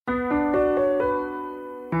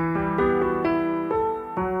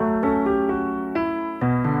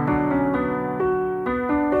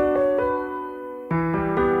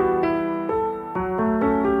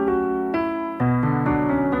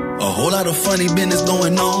lot of funny business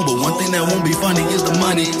going on, but one thing that won't be funny is the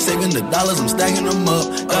money. Saving the dollars, I'm stacking them up.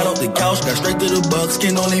 Got off the couch, got straight to the bucks.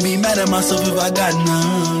 Can only be mad at myself if I got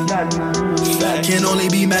none. Can only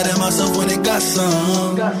be mad at myself when it got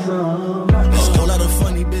some. There's a whole lot of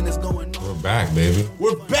funny business going on. We're back, baby.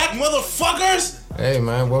 We're back, motherfuckers! Hey,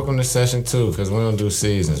 man, welcome to session 2, because we don't do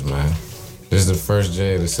seasons, man. This is the first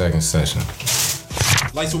day of the second session.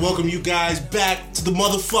 I'd like to welcome you guys back to the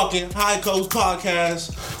motherfucking High Coast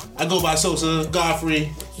Podcast. I go by Sosa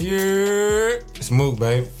Godfrey. Yeah. It's Mook,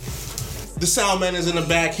 babe. The sound man is in the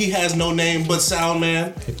back. He has no name but sound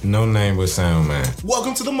man. No name but sound man.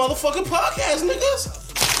 Welcome to the motherfucking podcast, niggas.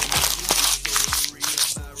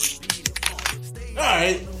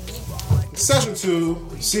 Alright. Session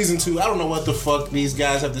 2, Season 2. I don't know what the fuck these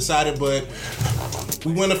guys have decided, but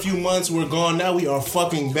we went a few months, we're gone. Now we are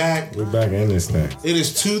fucking back. We're back in this thing. It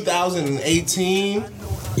is 2018.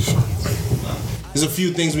 There's a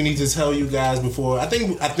few things we need to tell you guys before. I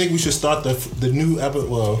think we should start the new episode,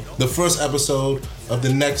 well, the first episode of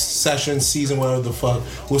the next session, season, whatever the fuck,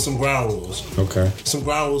 with some ground rules. Okay. Some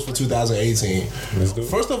ground rules for 2018. Let's do it.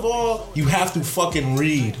 First of all, you have to fucking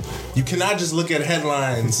read. You cannot just look at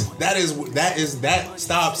headlines. That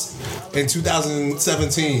stops in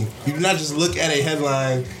 2017. You do not just look at a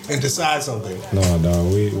headline and decide something. No,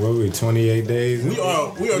 dog. We 28 days? We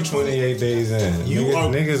are 28 days in.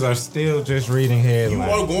 Niggas are still just reading headlines. You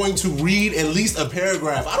are going to read at least a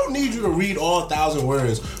paragraph. I don't need you to read all 1,000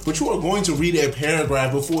 words, but you are going to read a paragraph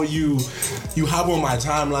before you hop on my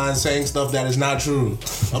timeline saying stuff that is not true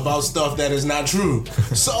about stuff that is not true.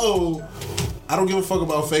 So I don't give a fuck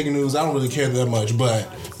about fake news. I don't really care that much, but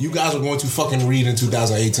you guys are going to fucking read in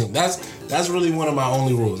 2018. That's really one of my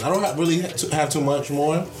only rules. I don't really have too much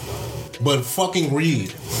more, but fucking read.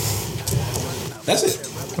 That's it.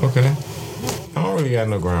 Okay. I don't really got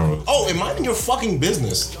no ground rules. Oh, and minding your fucking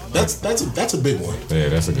business. That's a big one. Yeah,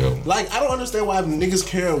 that's a good one. Like, I don't understand why niggas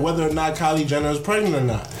care whether or not Kylie Jenner is pregnant or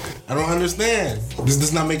not. I don't understand. This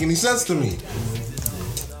does not make any sense to me.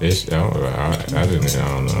 I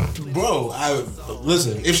don't know. Bro,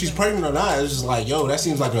 listen, if she's pregnant or not, it's just like, yo, that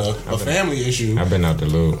seems like a family issue. I've been out the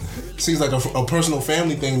loop. Seems like a personal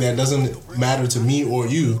family thing that doesn't matter to me or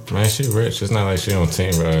you. Man, she rich. It's not like she on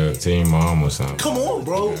Teen Mom or something. Come on,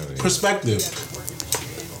 bro. Perspective.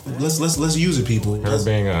 Let's use it, people. Her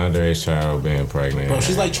being an underage child, being pregnant. Bro,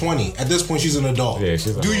 she's like 20. At this point, she's an adult. Yeah,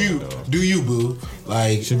 she's an adult. Do you, boo?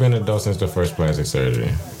 Like, she's been an adult since the first plastic surgery.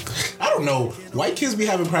 I don't know. White kids be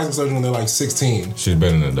having plastic surgery when they're like 16. She's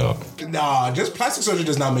been an adult. Nah, just plastic surgery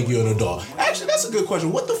does not make you an adult. Actually, that's a good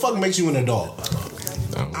question. What the fuck makes you an adult?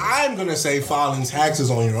 I'm gonna say filing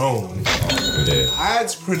taxes on your own. Yeah.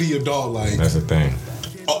 That's pretty adult-like. That's the thing.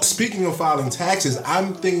 Speaking of filing taxes,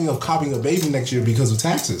 I'm thinking of copying a baby next year because of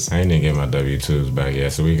taxes. I ain't even get my W-2s back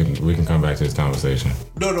yet, so we can come back to this conversation.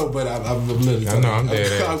 No, but I'm literally. I know I'm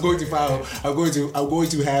dead. I'm going to file. I'm going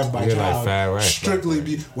to have my child like strictly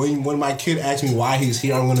be when my kid asks me why he's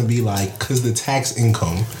here. I'm going to be like, cause the tax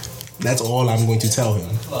income. That's all I'm going to tell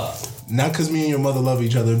him. Not because me and your mother love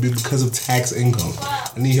each other, but because of tax income.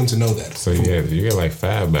 I need him to know that. So yeah, you get like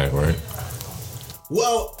 5 back, right?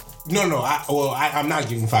 Well, no. I'm not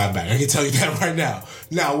getting 5 back. I can tell you that right now.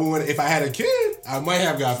 Now, if I had a kid, I might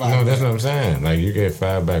have got 5 back. No, that's what I'm saying. Like, you get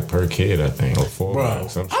 5 back per kid, I think, or 4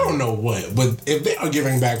 back. Bro, I don't know what, but if they are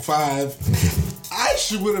giving back 5... I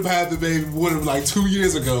would have had the baby like 2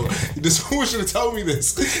 years ago. Someone should have told me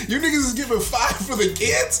this. You niggas is giving 5 for the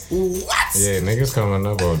kids? What? Yeah, niggas coming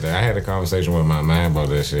up on that. I had a conversation with my man about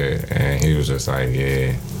this shit, and he was just like,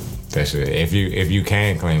 yeah, that shit. If you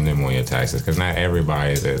can claim them on your taxes, because not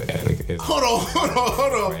everybody is. Hold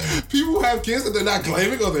on. People have kids that they're not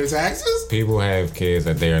claiming on their taxes? People have kids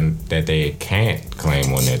that they can't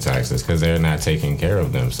claim on their taxes because they're not taking care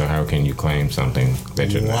of them. So how can you claim something that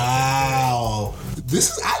you're not? Wow.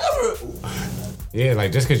 Yeah,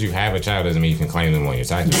 like just because you have a child doesn't mean you can claim them on your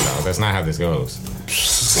taxes. That's not how this goes.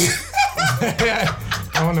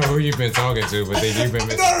 I don't know who you've been talking to, but then you've been.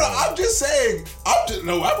 No, I'm just saying.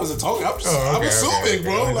 I wasn't talking. I'm assuming,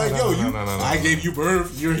 bro. I gave you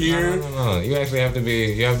birth. You're here. No. You actually have to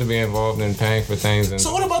be involved in paying for things.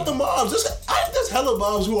 So what about the moms? There's hella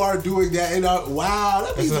moms who are doing that, and wow,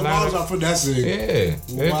 that means the moms are finessing. Yeah, there's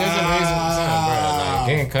a reason, bro. Like,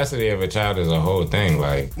 getting custody of a child is a whole thing.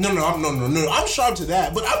 Like, no. I'm sharp to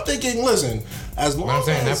that, but I'm thinking, listen, as long as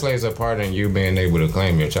that plays a part in you being able to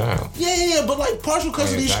claim your child. Yeah, but like partial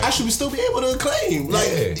custody, I should still be able to claim.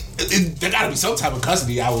 Like, there gotta be some type of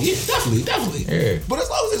custody out here. Definitely. Yeah. But as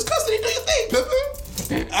long as it's custody, do you think,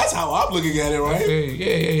 Pippin? That's how I'm looking at it, right?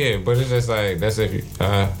 Yeah. But it's just like that's if you.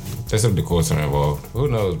 Just if the courts are involved. Who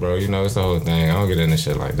knows, bro? You know, it's the whole thing. I don't get into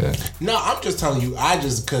shit like that. No, I'm just telling you.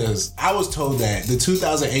 Because I was told that the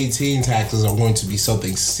 2018 taxes are going to be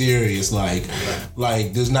something serious. Like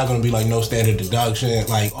there's not going to be like no standard deduction.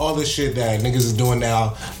 Like all this shit that niggas is doing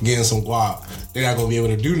now, getting some guap, they're not going to be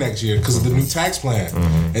able to do next year because of the new tax plan.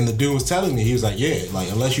 And the dude was telling me, he was like, yeah, like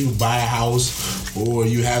unless you buy a house or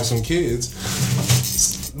you have some kids,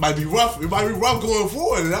 it might be rough. It might be rough going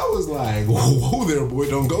forward. And I was like, whoa there, boy.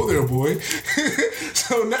 Don't go there, boy.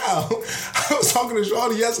 So now, I was talking to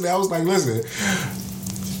Shawty yesterday. I was like, listen,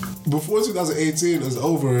 before 2018 is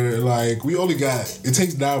over, like, we only got, it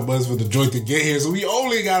takes 9 months for the joint to get here. So we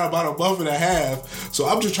only got about a month and a half. So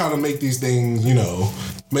I'm just trying to make these things, you know,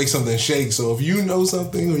 make something shake. So if you know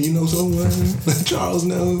something or you know someone, let Charles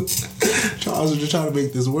know. Charles is just trying to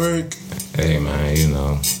make this work. Hey, man, you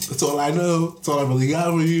know. That's all I know. That's all I really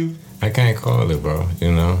got for you. I can't call it, bro,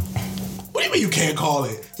 you know. What do you mean you can't call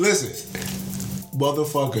it? Listen,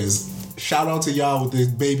 motherfuckers, shout out to y'all with the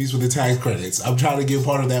babies with the tax credits. I'm trying to get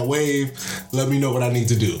part of that wave. Let me know what I need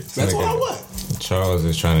to do. That's what I want. Charles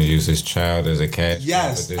is trying to use his child as a catch.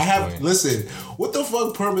 Yes, I have. Point. Listen, what the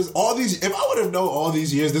fuck purpose? All these. If I would have known all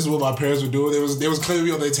these years, this is what my parents were doing. They was claiming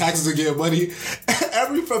me on their taxes to get money.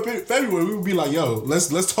 Every February, we would be like, "Yo, let's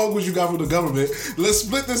talk what you got from the government. Let's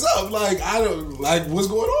split this up." Like I don't like what's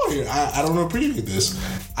going on here. I don't appreciate this.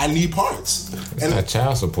 I need parts. It's not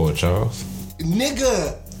child support, Charles.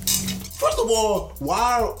 Nigga. First of all,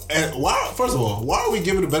 why are we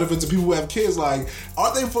giving the benefit to people who have kids? Like,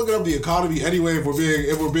 aren't they fucking up the economy anyway? If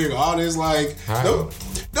we're being honest, like,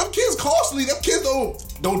 them kids costly. Them kids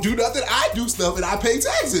don't do nothing. I do stuff and I pay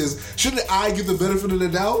taxes. Shouldn't I get the benefit of the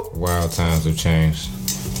doubt? Wild times have changed.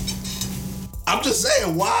 I'm just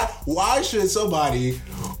saying, why should somebody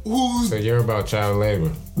who's... So you're about child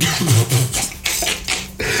labor.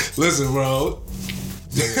 Listen, bro.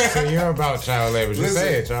 So you're about child labor. Just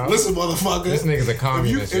say it, Charles. Listen, motherfucker. This nigga's a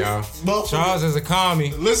communist, y'all. Charles is a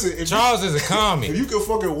commie. Listen, Charles is a commie. If you can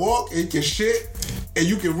fucking walk and can shit and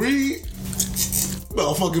you can read,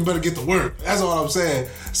 motherfucker better get to work. That's all I'm saying.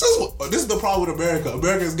 So this is the problem with America.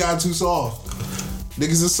 America's gotten too soft.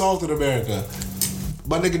 Niggas is soft in America.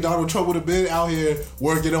 My nigga Donald Trump would have been out here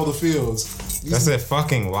working on the fields. That's a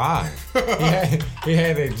fucking lie. He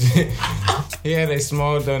had a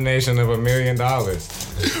small donation of $1 million. Get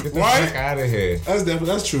the fuck out of here.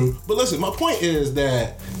 That's true. But listen, my point is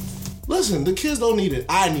that the kids don't need it.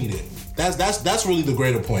 I need it. That's really the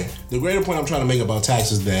greater point. The greater point I'm trying to make about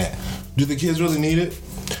tax is that do the kids really need it?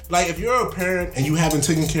 Like if you're a parent and you haven't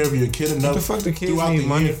taken care of your kid enough, what the fuck the kids need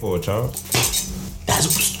money for, Charles?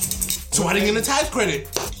 So I didn't get a tax credit.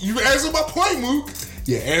 You answered my point, Mook.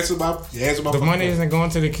 You answer my The money isn't going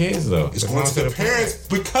to the kids though. It's going to the parents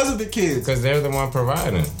because of the kids. Because they're the one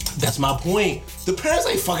providing. That's my point. The parents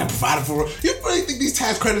ain't fucking providing for it. You really think these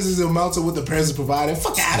tax credits is the amount of what the parents are providing?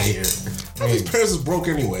 Fuck out of here. These parents is broke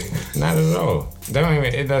anyway. Not at all. They don't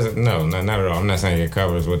even. It doesn't. No, not at all. I'm not saying it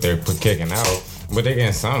covers what they're kicking out, but they're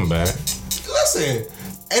getting something back. Listen,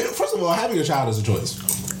 and first of all, having a child is a choice.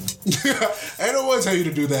 I don't want to tell you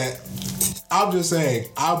to do that. I'm just saying,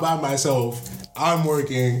 I'm by myself. I'm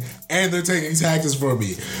working, and they're taking taxes for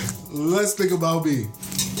me. Let's think about me.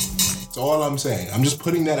 That's all I'm saying. I'm just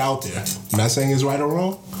putting that out there. I'm not saying it's right or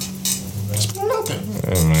wrong. Just putting it out there.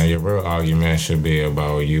 Yeah, man, your real argument should be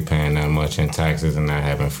about you paying that much in taxes and not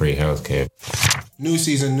having free health care. New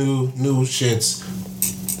season, new shits.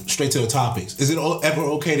 Straight to the topics. Is it ever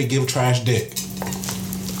okay to give trash dick?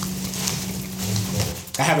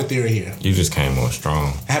 I have a theory here. You just came on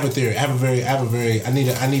strong. I have a theory. I need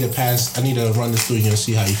to run this through you and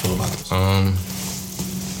see how you feel about this.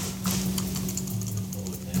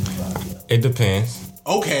 It depends.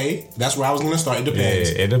 Okay, that's where I was gonna start. It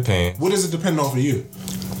depends. Yeah, it depends. What does it depend on for you?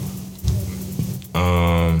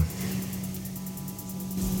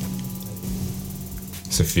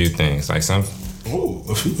 It's a few things. Like some. Ooh,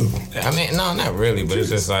 a few. I mean, no, not really, but it's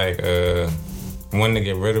just like wanting to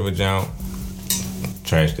get rid of a junk.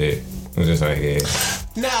 Trash it. It's just like, yeah.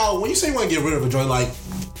 Now, when you say you want to get rid of a joint, like,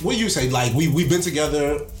 what do you say? Like, we've been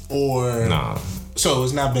together or... Nah. So,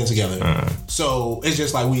 it's not been together. So, it's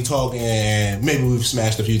just like we talk and maybe we've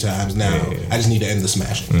smashed a few times. Now, I just need to end the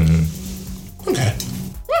smashing. Mm-hmm. Okay.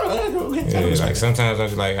 Yeah, like, sometimes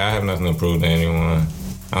I have nothing to prove to anyone.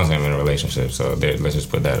 I don't say I'm in a relationship, so let's just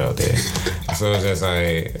put that out there. So, it's just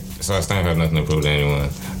like... So, I still have nothing to prove to anyone.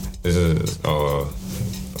 This is all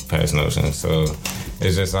past notions, so...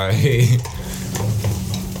 It's just like,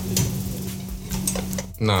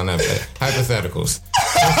 no, not bad. Hypotheticals.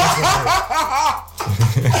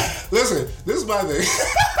 Listen, this is my thing.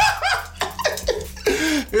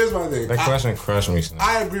 Here's my thing. That question crushed me. Son.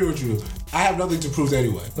 I agree with you. I have nothing to prove to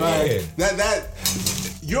anyone. Like,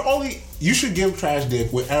 you should give trash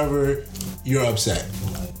dick whenever you're upset.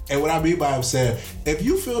 And what I mean by upset, if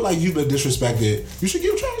you feel like you've been disrespected, you should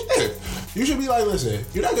give trash dick. You should be like, listen,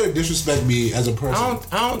 you're not gonna disrespect me as a person.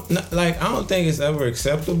 I don't think it's ever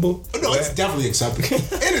acceptable. No, it's definitely acceptable.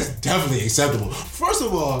 It is definitely acceptable. First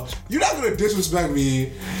of all, you're not gonna disrespect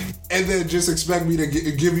me and then just expect me to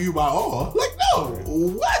give you my all. Like, no.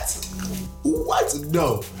 What?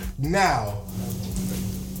 No. Now,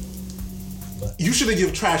 you should have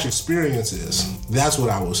given trash experiences. That's what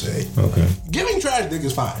I will say. Okay. Giving trash dick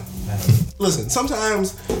is fine. Listen,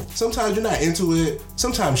 sometimes you're not into it.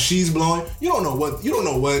 Sometimes she's blowing. You don't know what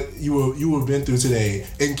you have been through today.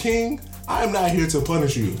 And King, I am not here to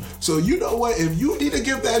punish you. So you know what? If you need to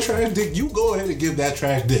give that trash dick, you go ahead and give that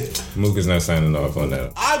trash dick. Mook is not signing off on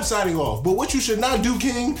that. I'm signing off. But what you should not do,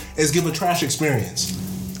 King, is give a trash experience.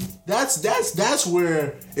 That's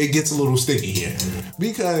where it gets a little sticky here.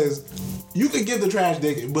 Because you could give the trash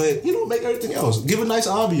dick, but make everything else. Give a nice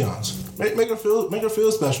ambiance. Make her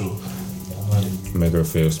feel special. Make her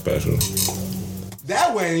feel special.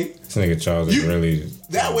 That way, this nigga Charles is really.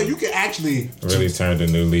 That way, you can actually turned a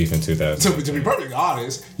new leaf in 2000. To be perfectly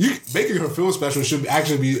honest, making her feel special should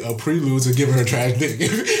actually be a prelude to giving her trash dick.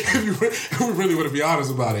 if you really want to be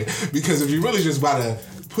honest about it, because if you really just about to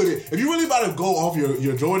if you really about to go off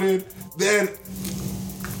your Jordan, then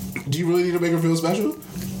do you really need to make her feel special?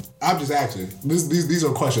 I'm just asking. These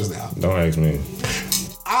are questions now. Don't ask me.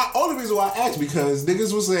 Only reason why I asked because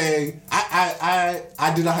niggas was saying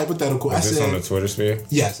I did a hypothetical. Was this on the Twitter sphere?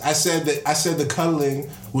 Yes, I said the cuddling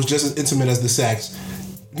was just as intimate as the sex.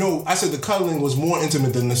 No, I said the cuddling was more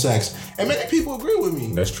intimate than the sex, and many people agree with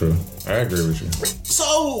me. That's true. I agree with you.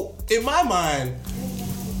 So in my mind,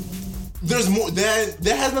 there's more that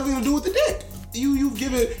has nothing to do with the dick. You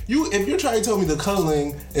give it if you're trying to tell me the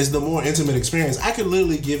cuddling is the more intimate experience, I could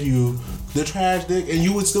literally give you the trash dick and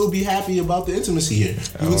you would still be happy about the intimacy here.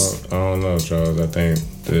 I don't know, Charles. I think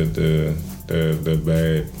the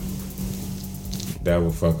bad that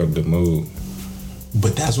will fuck up the mood.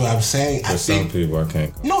 But that's what I'm saying. For some people, I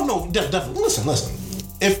can't. No, definitely. Listen.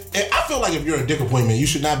 If I feel like if you're a dick appointment, you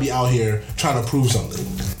should not be out here trying to prove something.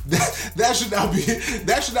 That should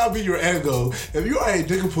not be your end goal. If you are a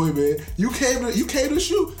dick appointment, you came to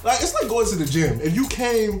shoot. Like, it's like going to the gym. If you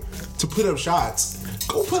came to put up shots,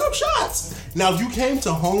 go put up shots. Now, if you came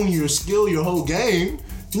to hone your skill, your whole game,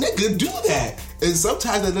 nigga, do that. And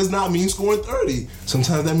sometimes that does not mean scoring 30.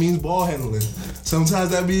 Sometimes that means ball handling.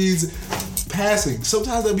 Sometimes that means passing.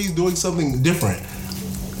 Sometimes that means doing something different.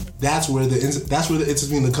 That's where the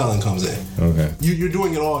intimacy and the cuddling comes in. Okay. You're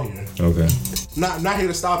doing it all here. Okay. Not here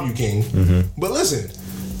to stop you, King. Mm-hmm. But listen,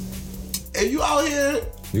 if you out here,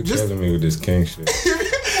 you killing me with this king shit.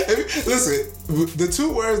 Listen, the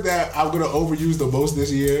two words that I'm gonna overuse the most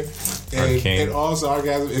this year, and all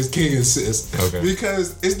sarcasm, is king and sis. Okay.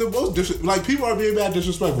 Because it's the most like people are being bad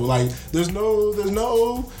disrespectful. Like there's no.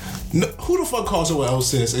 Who the fuck calls someone else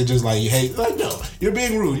sis and just like hey, like no, you're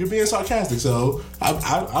being rude, you're being sarcastic. So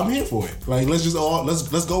I'm here for it. Like let's go all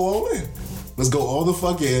in. Let's go all the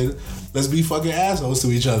fuck in. Let's be fucking assholes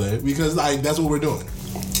to each other because like that's what we're doing.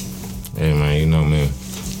 Hey man, you know me.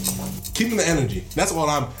 Keeping the energy. That's all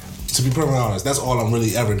I'm. To be perfectly honest, that's all I'm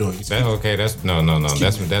really ever doing. That's okay. That's no.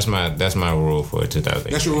 That's my rule for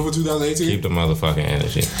 2018. That's your rule for 2018. Keep the motherfucking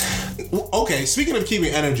energy. Okay. Speaking of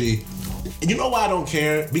keeping energy, you know why I don't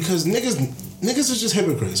care? Because niggas is just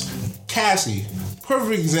hypocrites. Cassie,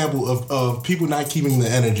 perfect example of people not keeping the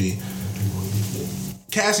energy.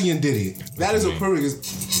 Cassie and Diddy. That is a perfect.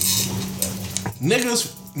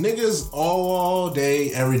 Niggas all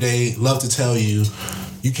day, every day love to tell you.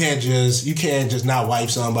 You can't just not wipe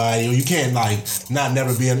somebody, or you can't like not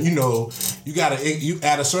never be. You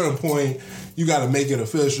at a certain point, you gotta make it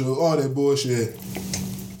official. All that bullshit.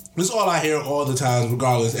 This is all I hear all the time,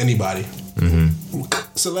 regardless anybody. Mm-hmm.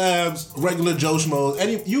 Celebs, regular Joe Schmoes,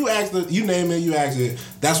 you name it, you ask it.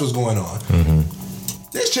 That's what's going on. Mm-hmm.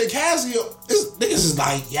 This chick Cassie, niggas is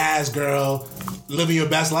like, yes, girl, living your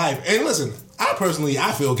best life. And listen, I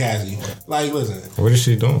feel Cassie. Like, listen, what is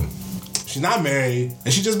she doing? She's not married,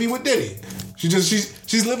 and she just be with Diddy.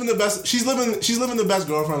 She's living the best. She's living the best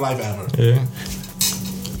girlfriend life ever. Yeah.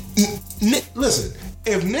 Listen,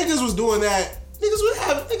 if niggas was doing that, niggas would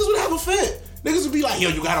have a fit. Niggas would be like, yo,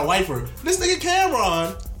 you got a wife her. This nigga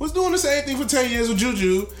Cameron was doing the same thing for 10 years with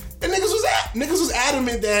Juju, and niggas was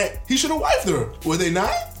adamant that he should have wifed her. Were they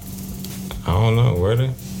not? I don't know. Were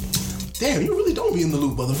they? Damn, you really don't be in the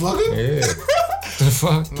loop, motherfucker. Yeah. The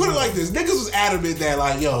fuck? Put it like this: niggas was adamant that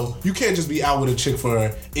like, yo, you can't just be out with a chick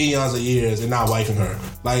for eons of years and not wifing her.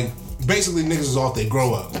 Like, basically, niggas is off. They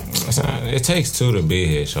grow up. It takes two to be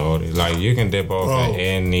here, shorty. Like, you can dip off at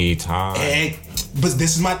any time. But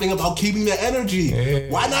this is my thing about keeping the energy. Yeah.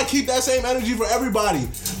 Why not keep that same energy for everybody?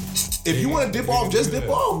 If you want to dip off, just dip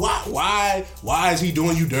off. Why is he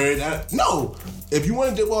doing you dirty? No. If you want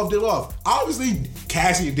to dip off. Obviously,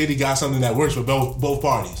 Cassie and Diddy got something that works for both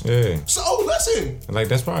parties. Yeah. So, listen. Like,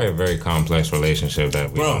 that's probably a very complex relationship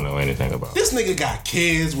that we don't know anything about. This nigga got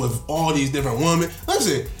kids with all these different women.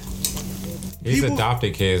 Listen. He's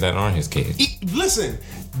adopted kids that aren't his kids. Listen.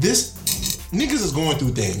 This niggas is going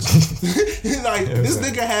through things. Like, this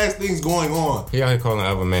nigga has things going on. He out here calling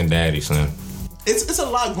other men daddy, Slim. It's a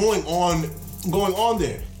lot going on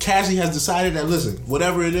there. Cassie has decided that, listen,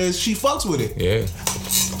 whatever it is, she fucks with it. Yeah.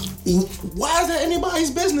 Why is that anybody's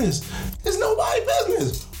business? It's nobody's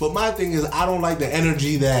business. But my thing is, I don't like the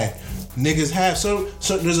energy that niggas have. So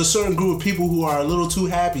there's a certain group of people who are a little too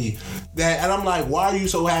happy. And I'm like, why are you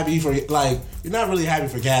so happy for, like, you're not really happy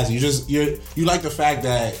for Cassie. You like the fact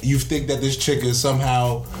that you think that this chick is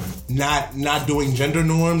somehow not doing gender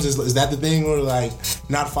norms. Is that the thing? Or like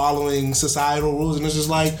not following societal rules? And it's just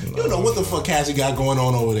like, you don't know what the fuck Cassie got going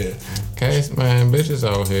on over there. Case, man, bitches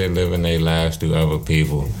out here living their lives through other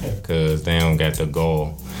people because they don't got the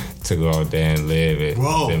goal to go out there and live it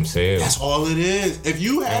themselves. That's all it is. If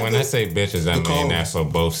you have, and when I say bitches, I mean that's for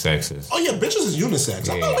both sexes. Oh yeah, bitches is unisex.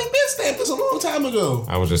 Yeah. I thought we been stamped this a long time ago.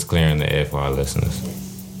 I was just clearing the air for our listeners.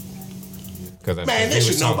 Man, they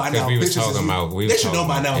should know by now. They should know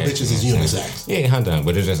by now. Bitches is unisex. Yeah, hunt on,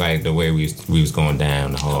 but it's just like the way we was going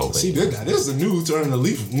down the hallway. See, this is a new turn of the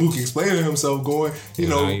leaf. Mook explaining himself, going, you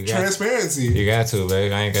know transparency. You got to,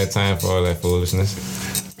 babe. I ain't got time for all that foolishness.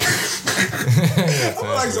 I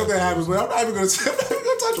feel like something happens, but I'm not even gonna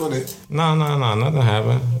touch on it. No, nothing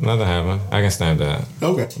happened. I can stand that.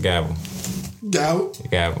 Okay. Gavel.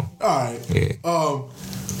 All right. Yeah.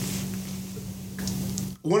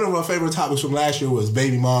 One of our favorite topics from last year was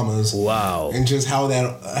baby mamas. Wow. And just how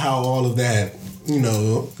all of that, you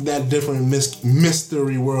know, that different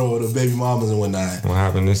mystery world of baby mamas and whatnot. What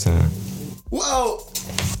happened this time? Well,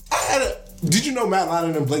 did you know Matt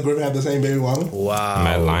Leinart and Blake Griffin have the same baby mama? Wow.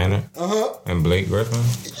 Matt Leinart? And Blake Griffin?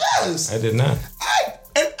 Yes. I did not.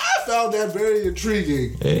 I found that very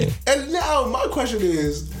intriguing. Yeah. And now my question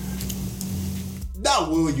is,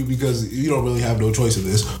 not will you, because you don't really have no choice in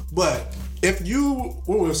this, but if you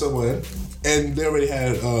were with someone and they already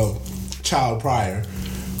had a child prior,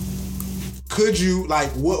 could you, like,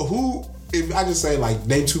 if I just say, like,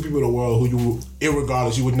 name two people in the world who you,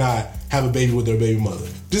 irregardless, you would not have a baby with their baby mother?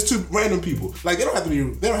 Just two random people. Like, they don't have to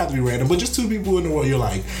be random, but just two people in the world you're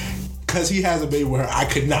like, because he has a baby with her, I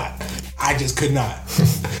could not. I just could not.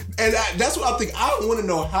 And that's what I think. I want to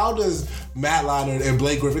know, how does Matt Leinart and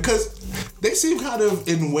Blake Griffin, because they seem kind of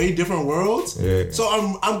in way different worlds. Yeah. So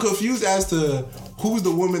I'm confused as to who's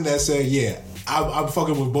the woman that said, yeah, I'm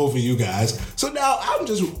fucking with both of you guys. So now I'm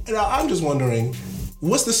just wondering,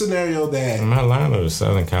 what's the scenario that Matt Leinart is a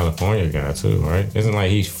Southern California guy too, right? Isn't like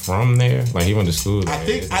he's from there? Like he went to school there. I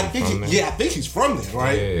think he's from there,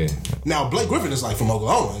 right? Yeah. Now Blake Griffin is like from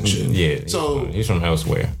Oklahoma and shit. Yeah. So he's from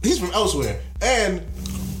elsewhere. And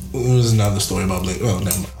there's another story about Blake. Oh,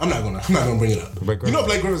 never mind. I'm not gonna bring it up. You know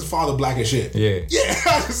Blake Griffin's father black as shit. Yeah. Yeah.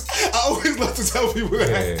 I always love to tell people that.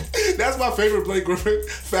 Yeah. That's my favorite Blake Griffin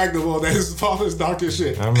fact of all. That his father's dark as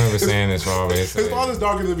shit. I remember saying this father. His father's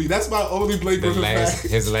darker than me. That's my only Blake Griffin fact.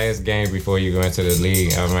 His last game before you go into the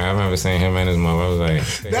league. I remember saying him and his mother. I was like,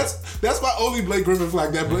 that's my only Blake Griffin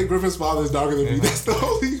fact. That Blake Griffin's father is darker than me. That's the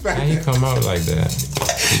only fact. How he come out like that?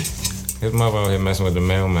 His mother out here messing with the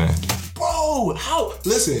mailman. Bro, how?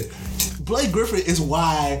 Listen, Blake Griffin is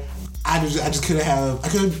why I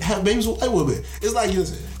couldn't have babies with white women. It's like,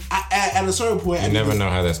 listen, at a certain point, you never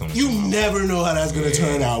know how that's gonna. You never know how that's gonna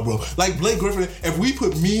turn out, bro. Like Blake Griffin, if we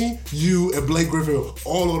put me, you, and Blake Griffin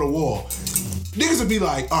all on the wall, niggas would be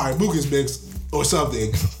like, all right, Mook is mixed or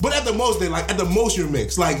something. But at the most you're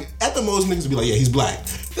mixed. Like at the most, niggas would be like, yeah, he's black.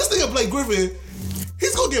 This nigga Blake Griffin,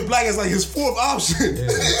 he's gonna get black as like his fourth option. Yeah.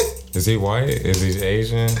 Is he white? Is he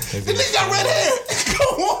Asian? The nigga got red hair.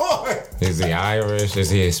 Come on. Is he Irish? Is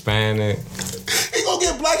he Hispanic? He gonna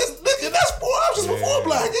get black. That's four options before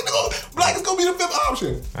black. Black is gonna be the fifth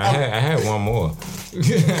option. I had one more. I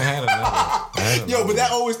had another. Yo, but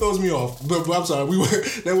that always throws me off. But I'm sorry, way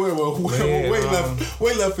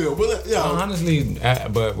left field. But yeah, honestly,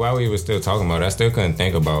 but while we were still talking about it, I still couldn't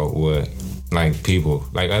think about what, like, people,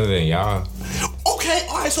 like, other than y'all. Okay,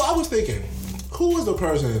 all right. So I was thinking, who was the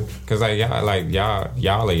person? Cause y'all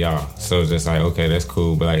are y'all. So it's just like, okay, that's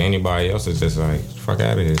cool. But like anybody else is just like, fuck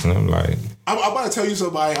out of here. And I'm like, I'm about to tell you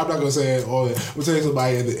somebody. I'm not gonna say it. Or I'm gonna tell you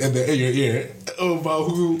somebody in your ear about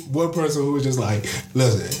one person who was just like,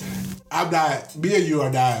 listen, I'm not. Me and you are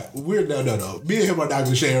not. We're no. Me and him are not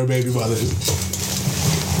gonna share baby mothers.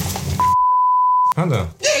 I'm done.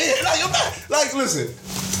 Yeah. Like, I'm not. Like, listen,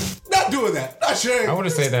 not doing that. Not sharing. I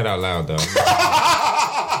wouldn't say that out loud though.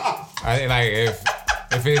 I like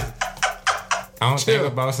if it's. I don't think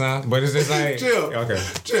about something, but it's just like chill. Okay.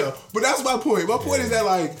 Chill. But that's my point. My point is that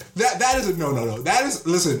like that is a no. That is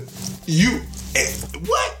listen, you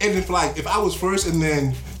what? And if I was first and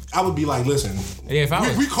then I would be like, listen, yeah,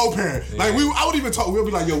 if we co-parent. Yeah. Like I would even talk. We'll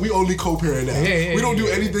be like, yo, we only co-parent now. Yeah, we don't do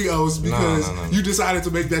anything else because you decided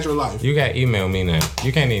to make that your life. You got email me now.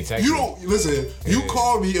 You can't even text. You don't listen. You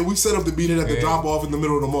call me and we set up the meeting at the drop off in the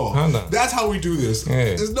middle of the mall. That's how we do this.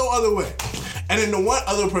 Yeah. There's no other way. And then the one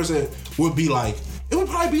other person would be like, it would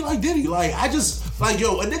probably be like Diddy. Like I just like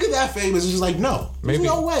yo, a nigga that famous is just like no, there's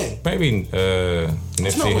no way. Maybe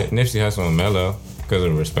Nipsey Hussle and Mello. Because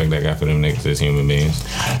of the respect I got for them niggas as human beings.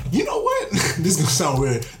 You know what? This is gonna sound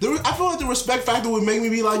weird. I feel like the respect factor would make me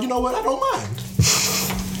be like, you know what? I don't mind.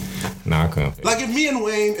 Nah, I couldn't. Like if me and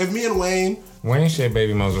Wayne. Wayne shared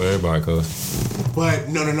baby moms with everybody, cuz. But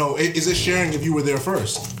no. Is it sharing if you were there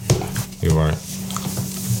first? You're right.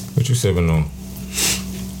 What you sipping on?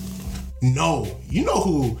 No. You know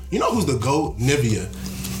who's the GOAT? Nivea.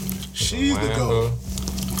 She's the GOAT.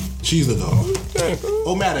 She's the GOAT.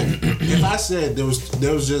 Oh, Madden, if I said there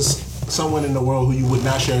was just someone in the world who you would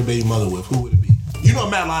not share a baby mother with, who would it be? You know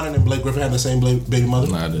Matt Lyon and Blake Griffin had the same baby mother?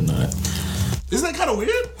 No, I did not. Isn't that kind of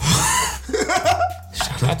weird?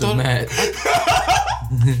 Shout out to Matt. Shout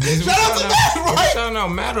out to Matt, right? Shout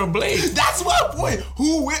out Matt or Blake. That's my point.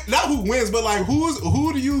 Not who wins, but like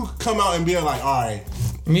who do you come out and be like, all right.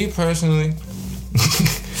 Me personally,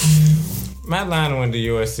 Matt Lyon went to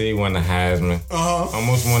USC, won the Heisman.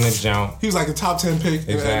 Almost won the jump. He was like a top 10 pick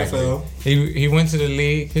in the NFL. He went to the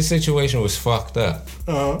league. His situation was fucked up.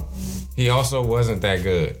 He also wasn't that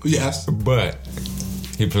good. Yes. But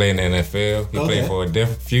he played in the NFL. He played for a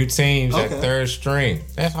few teams at third string.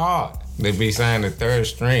 That's hard to be signed to third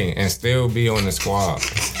string and still be on the squad.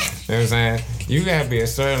 You know what I'm saying? You gotta be a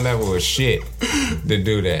certain level of shit to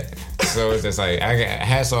do that. So it's just like, I got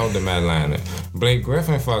hats off to Matt Lyon. Blake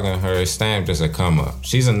Griffin fucking her stamped as a come up.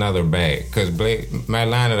 She's another bag. Because Matt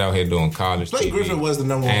Lyon out here doing college Blake TV Griffin was the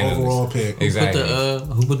number one overall pick. Exactly.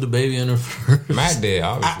 Who put the baby in her first? Matt did,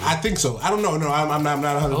 obviously. I think so. I don't know. No, I'm not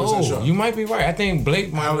 100% sure. You might be right. I think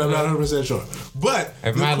Blake might I'm not 100% sure. But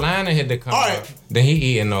if Matt Lyon hit the come up, then he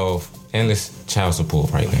eating off endless child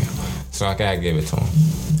support right now. So I gotta give it to him.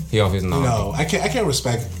 He off his nose. No, I can't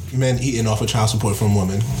respect men eating off of child support from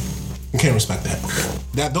women. I can't respect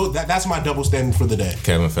that. That's my double standard for the day.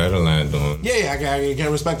 Kevin Federline doing. Yeah, I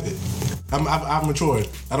can't respect it. I've matured.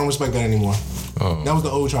 I don't respect that anymore. Oh. That was the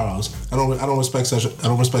old Charles. I don't respect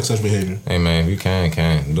such behavior. Hey man, if you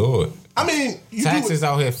can do it. I mean, taxes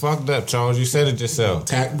out here fucked up, Charles. You said it yourself.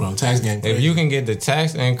 Tax game. If you can get the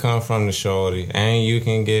tax income from the shorty and you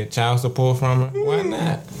can get child support from her, why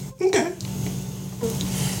not? Okay.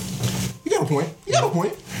 You got a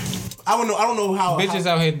point. I don't know how bitches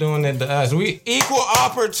out here doing that to us. We equal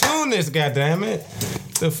opportunists, goddammit.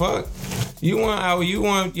 The fuck? You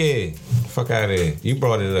want, yeah. Fuck out of here. You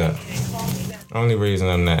brought it up. Only reason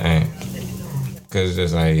I'm not ain't. Cause it's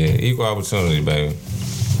just like, yeah, equal opportunity, baby.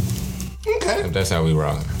 Okay. If that's how we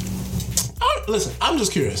rock. All right, listen, I'm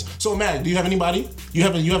just curious. So Matt, do you have anybody? You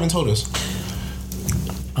haven't told us.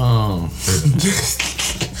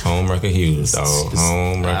 Homewrecker Hughes, dog.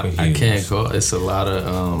 Homewrecker Hughes. I can't go. It's a lot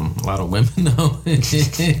of women though.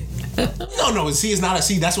 No. See, it's not.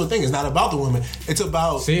 See, that's what thing. It's not about the women. It's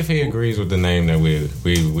about. See if he agrees with the name that we.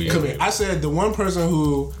 Come here. I said the one person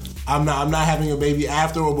who I'm not having a baby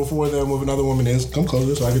after or before them with another woman is. Come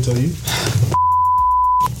closer so I can tell you.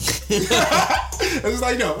 It's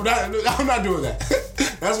like no, I'm not doing that.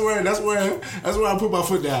 That's where I put my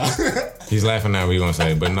foot down. He's laughing now. We gonna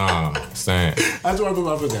say, but nah, Stan. That's where I put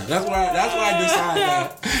my foot down. That's why I decide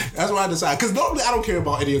that. That's why I decide. Because normally I don't care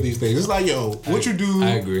about any of these things. It's like, yo, what you do.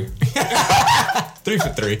 I agree. 3 for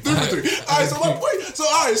 3. 3 for 3. All right. So my point.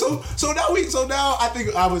 So now I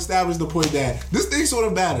think I've established the point that this thing sort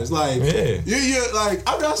of matters. Like, you're like,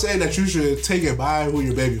 I'm not saying that you should take it by who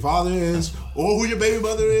your baby father is or who your baby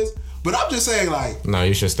mother is. But I'm just saying, like... No,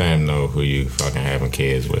 you should stand know who you fucking having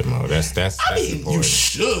kids with, Mo. That's I mean, important. You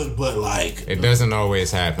should, but like... It doesn't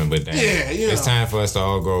always happen, but it's time for us to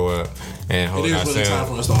all grow up and hold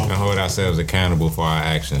ourselves accountable for our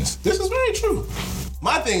actions. This is very true.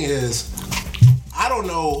 My thing is, I don't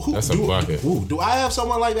know who. That's a bucket. Do I have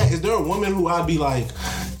someone like that? Is there a woman who I'd be like,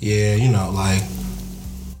 yeah, you know, like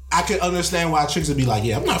I could understand why chicks would be like,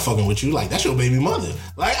 yeah, I'm not fucking with you. Like that's your baby mother.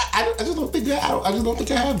 Like I just don't think that. I just don't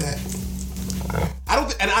think I have that.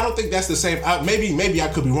 I don't think that's the same. Maybe I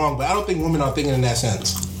could be wrong, but I don't think women are thinking in that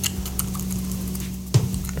sense.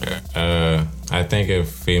 I think if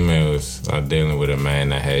females are dealing with a man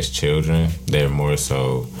that has children, they're more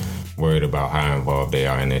so worried about how involved they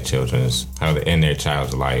are in their in their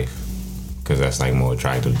child's life, because that's like more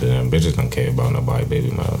attractive to them. Bitches don't care about nobody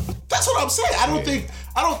baby mother. That's what I'm saying. I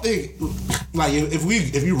don't think like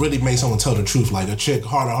if you really make someone tell the truth, like a chick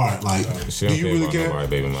heart to heart, like do you really care?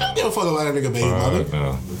 Baby mother. I don't give a fuck about that nigga baby mother.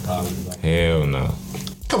 No. Hell no.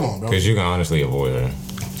 Come on, bro. Because you can honestly avoid her.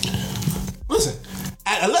 Listen.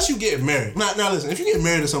 Unless you get married. Now listen, if you get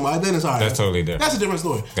married to somebody, then it's alright. That's totally different. That's a different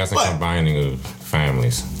story. That's a combining of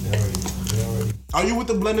families. Are you with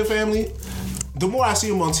the blended family? The more I see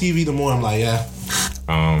them on TV, the more I'm like, yeah.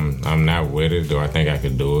 I'm not with it. Do I think I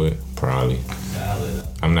could do it? Probably.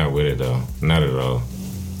 I'm not with it though. Not at all.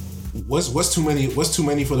 What's too many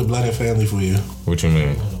for the blended family for you? What you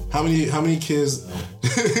mean? How many kids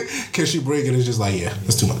can she bring and it's just like, yeah,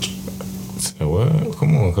 that's too much? What?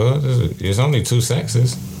 Come on, cuz. There's only 2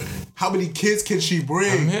 sexes. How many kids can she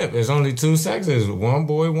bring? I'm hip. There's only 2 sexes. One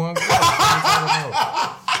boy, one girl.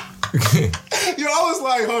 Yo, I was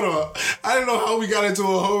like, hold on. I didn't know how we got into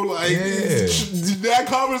a whole, like, that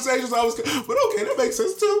conversation. But okay, that makes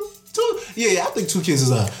sense too. Yeah, I think 2 kids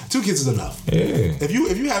is enough. Yeah. If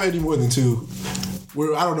you have any more than 2,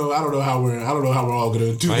 I don't know how we're all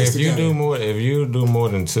gonna do like this if together. If you do more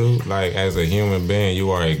than 2, like as a human being,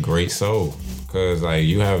 you are a great soul. Cause like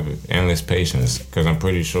you have endless patience. Cause I'm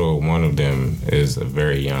pretty sure one of them is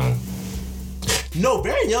very young. No,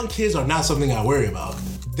 very young kids are not something I worry about.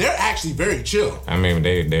 They're actually very chill. I mean,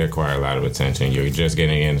 they require a lot of attention. You're just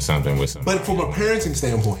getting into something with somebody. But from a parenting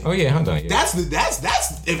standpoint, oh yeah, hold on. Yeah. That's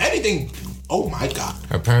if anything. Oh my god.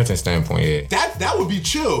 A parenting standpoint, yeah. That would be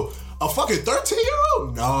chill. A fucking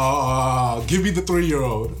 13-year-old? Nah, give me the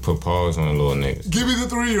 3-year-old. Put pause on little niggas. Give me the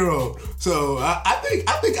 3-year-old. So I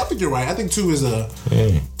think you're right. I think 2 is a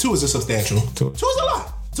substantial. 2 is a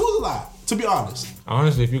lot. 2 is a lot. To be honest.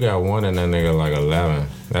 Honestly, if you got 1 and that nigga like 11,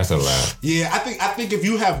 that's a lot. Yeah, I think if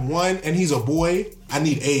you have 1 and he's a boy, I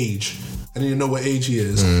need age. I need to know what age he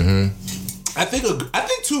is. Mm-hmm. I think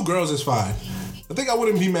 2 girls is fine. I think I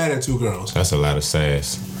wouldn't be mad at 2 girls. That's a lot of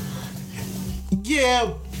sass.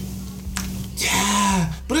 Yeah,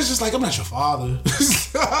 but it's just like, I'm not your father.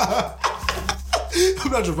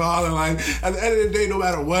 I'm not your father. Like, at the end of the day, no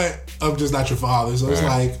matter what, I'm just not your father. So it's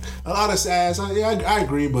like a lot of sass. I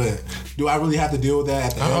agree, but do I really have to deal with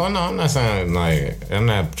that at the end? Oh no, I'm not saying like, I'm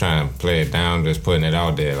not trying to play it down, just putting it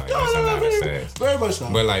out there like that's a lot of sass. Very much so.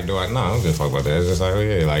 But like, I don't give a fuck about that. It's just like, oh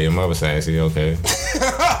yeah, like your mother sassy, okay.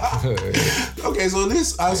 Okay, so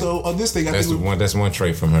on this thing, that's one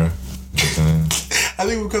trait from her. I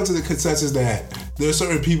think we've come to the consensus that there are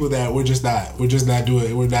certain people that we're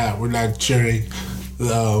not sharing.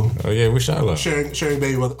 Oh yeah, we Shiloh. Sharing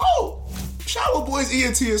baby mother. Oh, Shiloh Boys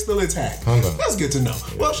ENT is still intact. That's good to know.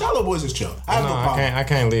 Well, Shiloh Boys is chill. I have no problem. I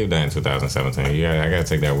can't leave that in 2017. Yeah, I gotta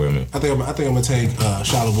take that with me. I think I'm gonna take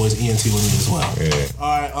Shiloh Boys ENT with me as well. Yeah.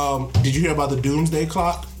 All right. Did you hear about the doomsday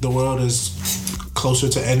clock? The world is closer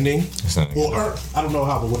to ending. Or I don't know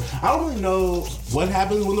how the world. I don't really know what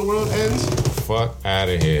happens when the world ends. Fuck out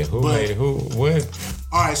of here. What?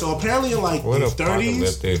 All right. So apparently in like the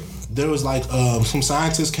 30s. There was like some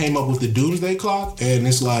scientists came up with the doomsday clock, and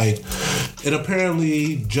it's like it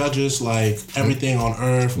apparently judges like everything on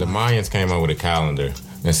Earth. The Mayans came up with a calendar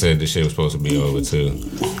and said the shit was supposed to be over too.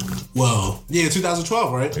 Well, yeah,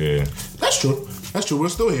 2012, right? Yeah, that's true. We're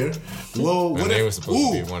still here. Well, what they were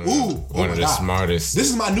supposed to be one of the smartest. This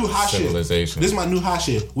is my new hot shit. This is my new hot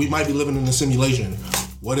shit. We might be living in a simulation.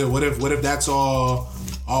 What if that's all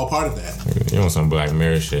part of that? You want some Black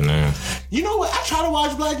Mirror shit now? You know what? I tried to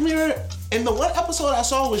watch Black Mirror, and the one episode I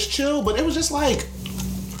saw was chill, but it was just like,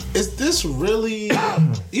 is this really?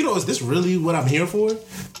 Is this really what I'm here for?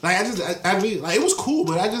 Like I mean, like it was cool,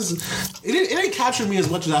 but it didn't capture me as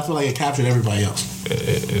much as I feel like it captured everybody else.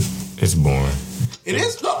 It's boring. It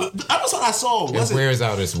is. No, the episode I saw wasn't. If wears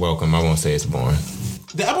out, it's welcome. I won't say it's boring.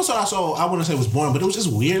 The episode I saw, I wouldn't say it was boring, but it was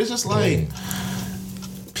just weird. It's just like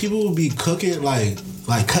people would be cooking like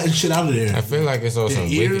cutting shit out of there. I feel like it's on some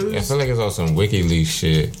WikiLeaks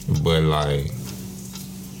shit, but like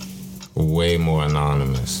way more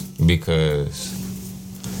anonymous because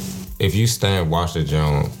if you stand watch the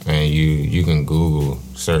joint and you can Google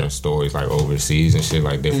certain stories like overseas and shit,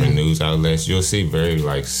 like different news outlets, you'll see very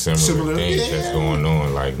like similar things that's going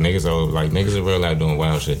on. Like niggas are real out doing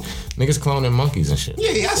wild shit. Niggas cloning monkeys and shit.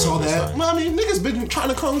 Yeah, I saw that. Like, I mean, niggas been trying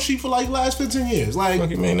to clone sheep for like last 15 years. Like, fuck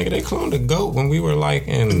you, man, nigga, they cloned a goat when we were like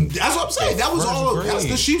in. That's what I'm saying. That was all. Grade. That's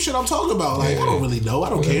the sheep shit I'm talking about. Like, I don't really know. I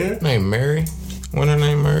don't care. Name Mary. What her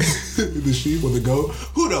name, Mary? The sheep or the goat?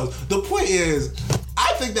 Who knows? The point is,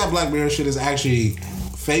 I think that Black Mirror shit is actually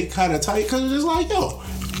fake, kind of tight, because it's just like, yo,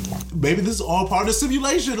 maybe this is all part of the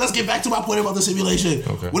simulation. Let's get back to my point about the simulation.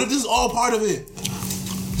 Okay. What if this is all part of it?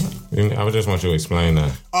 I would just want you to explain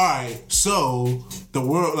that. All right, so the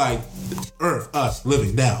world, like Earth, us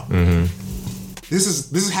living now. This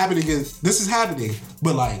is happening. This is happening,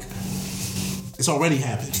 but like it's already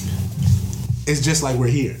happened. It's just like we're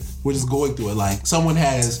here. We're just going through it. Like someone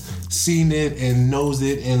has seen it and knows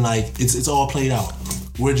it, and like it's all played out.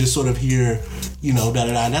 We're just sort of here, you know, da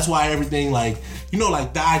da da. And that's why everything, like, you know,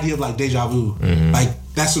 like the idea of like deja vu, like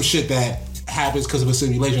that's some shit that happens because of a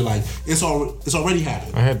simulation. Like it's already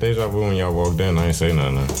happened. I had deja vu when y'all walked in. I ain't say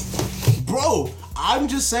nothing. Bro, I'm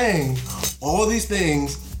just saying all these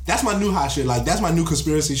things. That's my new hot shit. Like that's my new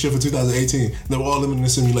conspiracy shit for 2018. That we're all living in a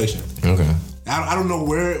simulation. Okay. I don't know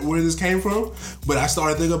where this came from, but I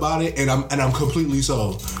started thinking about it, and I'm completely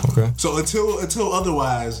sold. Okay. So until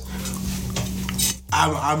otherwise,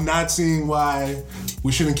 I'm not seeing why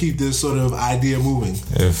we shouldn't keep this sort of idea moving.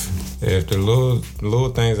 If the little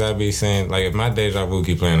things I be saying, like if my deja vu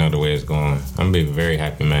keep playing out the way it's going, I'm gonna be a very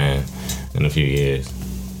happy man in a few years.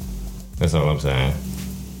 That's all I'm saying.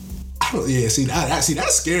 Yeah, see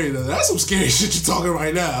that's scary though. That's some scary shit you're talking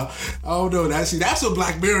right now. I don't know. That's some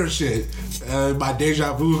Black Mirror shit. My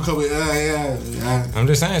deja vu coming. Yeah. I'm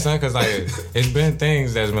just saying, son, because like it's been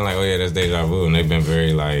things that's been like, oh yeah, that's deja vu, and they've been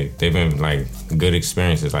good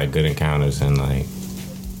experiences, like good encounters, and like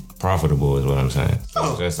profitable is what I'm saying.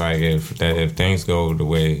 So just like if things go the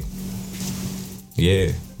way,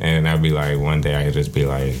 yeah, and I'd be like one day I could just be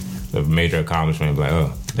like a major accomplishment, be like,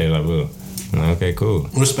 oh, deja vu. Like, okay, cool.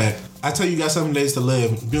 Respect. I tell you got 7 days to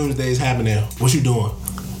live. Doomsday is happening. What you doing?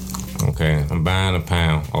 Okay, I'm buying a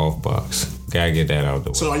pound off box. Gotta get that out the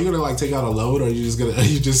way. So are you gonna like take out a load, or are you just gonna? I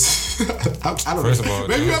don't First know. of all,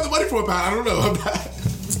 maybe you have the money for a pound. I don't know.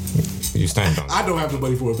 You stand on it. I don't have the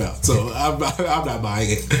money for a pound, so I'm not buying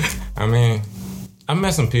it. I mean, I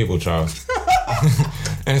met some people, Charles,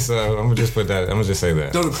 and so I'm gonna just say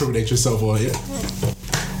that. Don't incriminate yourself on here.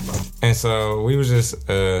 And so we was just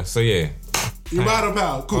so yeah. You bought a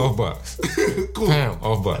pound, cool. Off bucks. Cool. Pound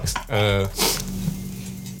off bucks.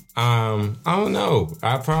 I don't know.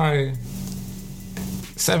 I probably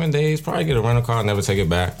 7 days. Probably get a rental car, never take it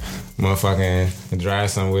back. Motherfucking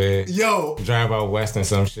drive somewhere. Yo, drive out west and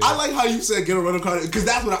some shit. I like how you said get a rental car, because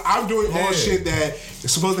that's what I'm doing. All shit that is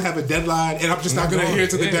supposed to have a deadline, and I'm just not gonna adhere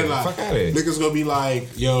to the deadline. Fuck out of it. Niggas gonna be like,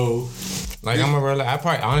 yo, like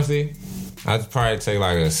I'd probably take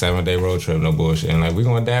like a 7-day road trip, no bullshit. And like we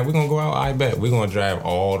gonna go out, I bet. We gonna drive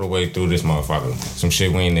all the way through this motherfucker. Some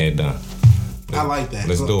shit we ain't never done. I like that.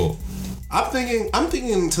 Let's do it. I'm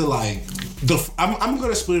thinking to like I'm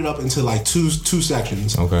gonna split it up into like two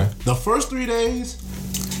sections. Okay. The first 3 days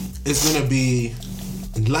is gonna be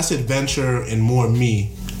less adventure and more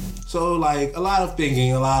me. So like a lot of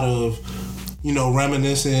thinking, a lot of, you know,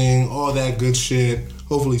 reminiscing, all that good shit.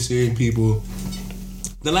 Hopefully seeing people.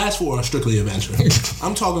 The last 4 are strictly adventure.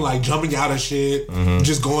 I'm talking like jumping out of shit,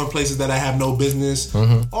 just going places that I have no business,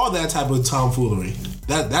 all that type of tomfoolery.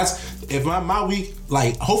 That's if my week,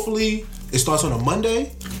 like hopefully it starts on a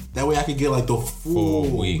Monday. That way I could get like the full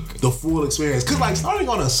week, the full experience. Cause like starting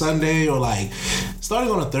on a Sunday or like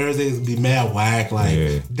starting on a Thursday would be mad whack.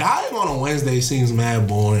 Like dying on a Wednesday seems mad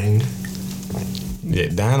boring. Yeah,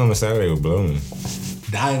 dying on a Saturday would blow me.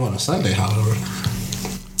 Dying on a Sunday, however,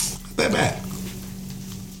 not that bad.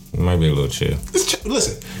 It might be a little chill.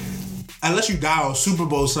 Listen, unless you die on Super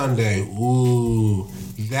Bowl Sunday, ooh,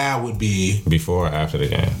 that would be before or after the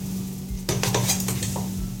game.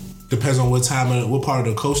 Depends on what part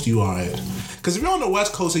of the coast you are at. Because if you're on the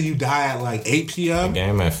West Coast and you die at like 8 p.m. The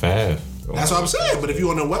game at 5. That's what I'm saying. But if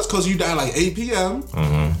you're on the West Coast, you die at like 8 p.m.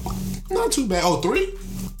 Not too bad. Oh, 3?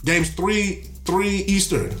 Games 3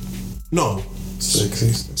 Eastern. No. 6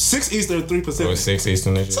 Eastern. 6 Eastern, 3 Pacific. Oh, 6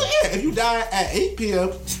 Eastern. So yeah, if you die at 8 p.m.,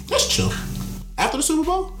 that's chill. After the Super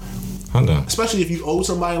Bowl? Hold on. Especially if you owe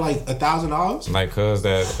somebody like $1,000. Like cuz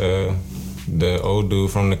that the old dude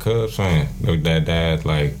from the Cubs fan that died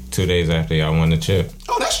like 2 days after y'all won the chip.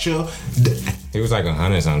 Oh, that's chill. He was like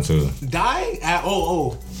 100 something too. Dying at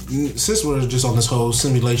since we're just on this whole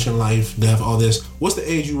simulation life, death, all this, what's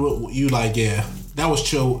the age you like, yeah, that was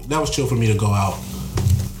chill. That was chill for me to go out.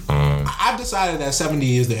 I've decided that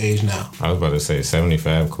 70 is the age now. I was about to say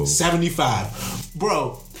 75. Cool. 75,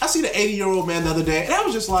 bro. I see the 80-year-old man the other day, and I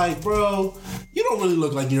was just like, bro, you don't really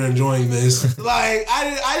look like you're enjoying this. Like,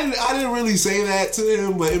 I didn't really say that to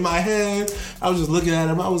him, but in my head, I was just looking at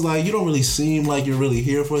him. I was like, you don't really seem like you're really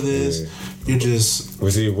here for this. Yeah. You're just.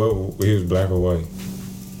 Was he black or white?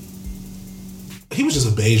 He was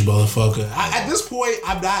just a beige motherfucker. At this point,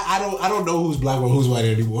 I don't know who's black or who's white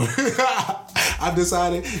anymore. I've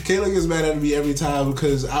decided. Kayla gets mad at me every time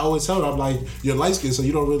because I always tell her, I'm like, you're light skinned, so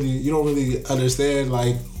you don't really understand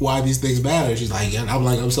like why these things matter. She's like, yeah. I'm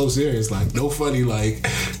like, I'm so serious. Like, no funny. Like,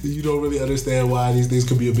 you don't really understand why these things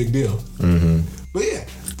could be a big deal. Mm-hmm. But yeah.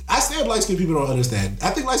 I stand light skinned people don't understand. I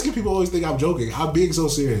think light skinned people always think I'm joking. I'm being so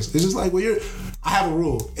serious. It's just like I have a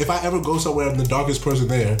rule. If I ever go somewhere and the darkest person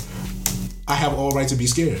there, I have all right to be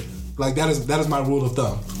scared. Like that is my rule of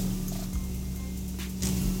thumb.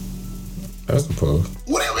 I suppose.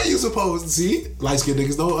 What do you mean you supposed? See? Light skinned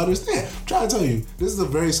niggas don't understand. I'm trying to tell you, this is a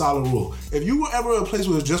very solid rule. If you were ever in a place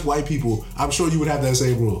where it's just white people, I'm sure you would have that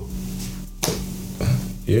same rule.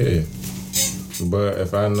 Yeah. But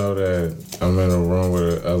if I know that I'm in a room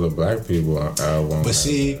with other black people, I won't. But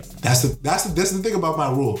see, that's the thing about my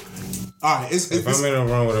rule. All right, if I'm in a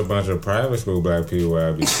room with a bunch of private school black people,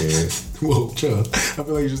 I'd be scared. Whoa, chill. I feel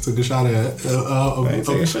like you just took a shot at a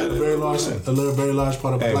very large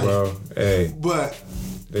part of my life. Bro, hey. But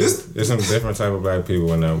there's some different type of black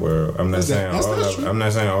people in that world. I'm not saying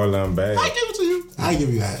all of them bad. I give it to you. I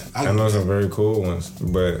give you that. I know some very cool ones,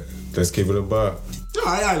 but let's keep it a buck.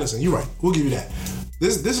 All right, listen. You're right. We'll give you that.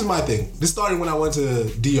 This is my thing. This started when I went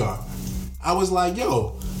to DR. I was like,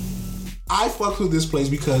 yo, I fuck with this place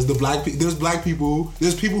because there's black people.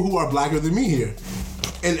 There's people who are blacker than me here,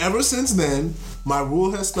 and ever since then, my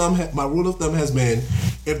rule of thumb has been: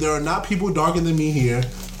 if there are not people darker than me here,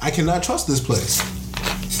 I cannot trust this place.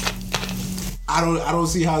 I don't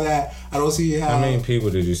see how that. I don't see how. How many people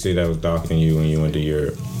did you see that was darker than you when you went to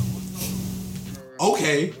Europe?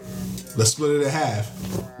 Okay, let's split it in half.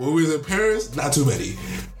 When we was in Paris, not too many.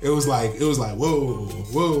 It was like, whoa.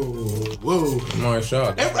 I'm always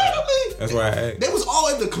shocked. And randomly, that's why I asked. They was all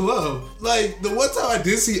in the club. Like, the one time I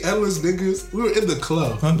did see endless niggas, we were in the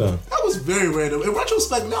club. That was very random. In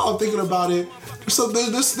retrospect, now I'm thinking about it, so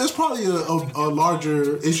there's probably a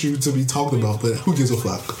larger issue to be talked about, but who gives a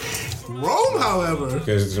fuck? Rome, however.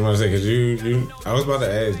 Because I was about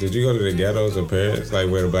to ask, did you go to the ghettos of Paris, like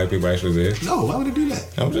where the black people actually live? No, why would I do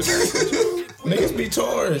that? I'm just asking. Niggas be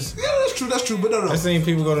tourists. Yeah, that's true. But no. I seen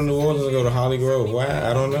people go to New Orleans and go to Holly Grove. Why?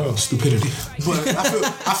 I don't know. Stupidity. But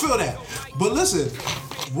I feel that. But listen,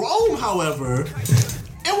 Rome, however,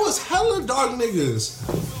 it was hella dark niggas.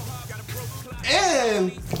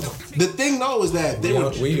 And the thing though is that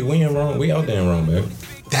we in Rome. We out there in Rome, baby.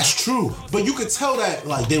 That's true. But you could tell that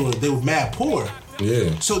like they were mad poor.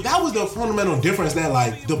 Yeah. So that was the fundamental difference that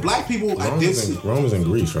like the black people Rome is in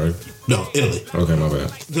Greece, right? No, Italy. Okay, my bad.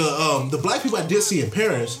 The black people I did see in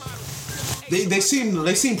Paris, they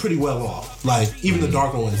seemed pretty well off. Like even the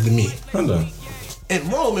darker ones than me. In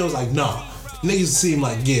Rome, it was like nah, niggas seem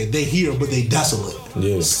like they here but they desolate.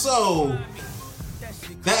 Yeah. So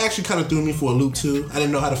that actually kind of threw me for a loop too. I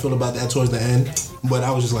didn't know how to feel about that towards the end, but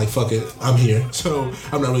I was just like, fuck it, I'm here. So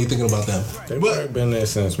I'm not really thinking about them. They've been there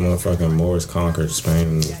since motherfucking Moors conquered Spain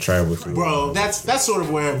and traveled through. Bro, that's sort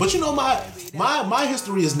of where. But you know, my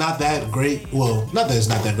history is not that great. Well, not that it's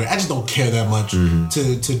not that great. I just don't care that much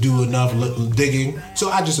to do enough digging.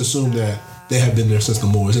 So I just assumed that they have been there since the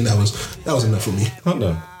Moors, and that was enough for me. Hold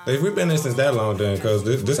on, if we've been there since that long, then because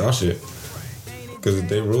this our shit. Because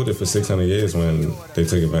they ruled it for 600 years when they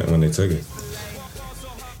took it back. When they took it,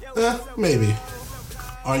 maybe.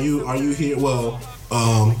 Are you here? Well,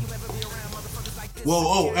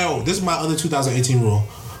 this is my other 2018 rule.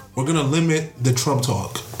 We're gonna limit the Trump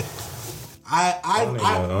talk. I don't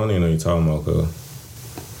even know what you're talking about, cuz.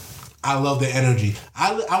 I love the energy.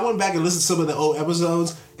 I went back and listened to some of the old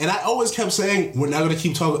episodes, and I always kept saying we're not gonna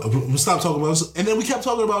keep talking. We'll stop talking about this, and then we kept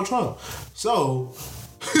talking about Trump. So.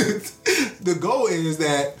 The goal is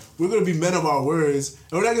that we're gonna be men of our words,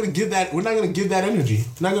 and we're not gonna give that energy.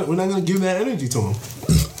 We're not gonna give that energy to him.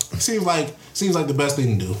 Seems like the best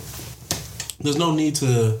thing to do. There's no need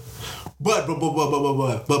to, but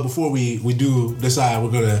before we do decide,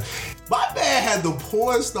 we're gonna. My man had the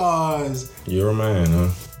porn stars. You're a man, huh?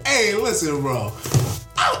 Hey, listen, bro.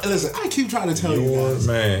 I keep trying to tell you guys.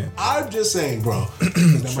 Man. I'm just saying, bro.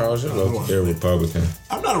 Charles, you're a Republican.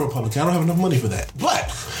 I'm not a Republican. I don't have enough money for that. But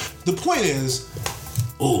the point is,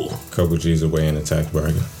 couple G's away in a tax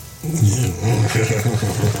bargain.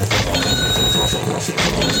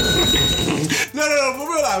 No, but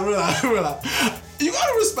realize. You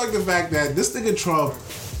gotta respect the fact that this nigga Trump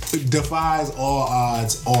defies all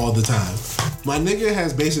odds all the time. My nigga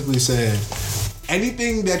has basically said,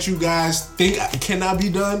 anything that you guys think cannot be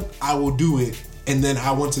done, I will do it. And then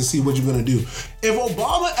I want to see what you're gonna do. If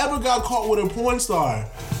Obama ever got caught with a porn star,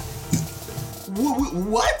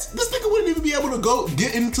 what? This nigga wouldn't even be able to go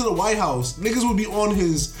get into the White House. Niggas would be on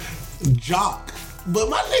his jock. But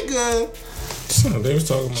my nigga, they was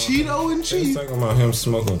talking about Cheeto and They cheese. was talking about him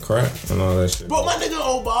smoking crack and all that shit. Bro, my nigga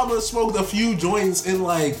Obama smoked a few joints in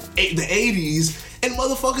like the 80s, and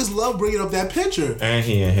motherfuckers love bringing up that picture. And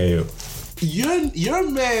he inhaled. Your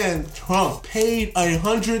man Trump paid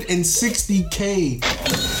 $160K.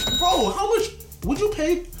 Bro, how much would you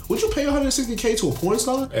pay? Would you pay $160K to a porn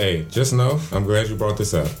star? Hey, just know, I'm glad you brought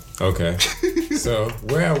this up. Okay. So,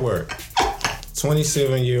 where I work,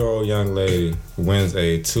 27-year-old young lady wins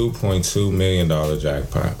a $2.2 million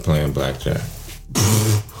jackpot playing blackjack.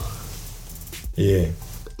 Yeah.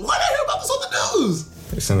 Why did I hear about this on the news?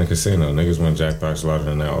 It's in the casino. Niggas win jackpots larger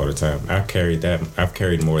than that all the time. I've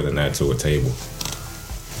carried more than that to a table.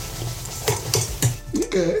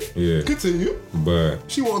 Okay. Yeah. Continue. But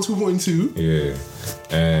She won 2.2. yeah.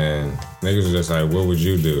 And niggas was just like, what would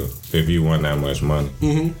you do if you won that much money?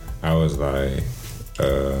 Mm-hmm. I was like, you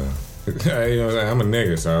know what I'm saying? I'm a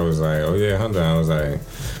nigga, so I was like, oh yeah, $100. I was like,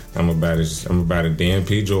 I'm about a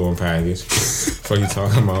DMP Jordan package. What you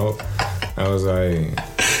talking about? I was like,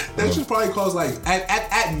 That should probably cost like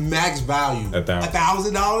at max value $1,000.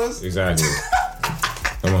 $1,000. Exactly.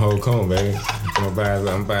 I'm a whole cone, baby. I'm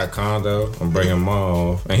buy a condo. I'm bringing them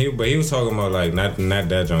off. And he was talking about like not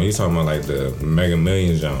that joint. He was talking about like the Mega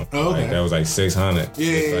Millions joint. Oh, okay. Like, that was like 600.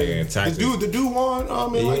 Yeah, It's like in Texas. the dude won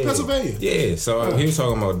in like Pennsylvania. Yeah, so he was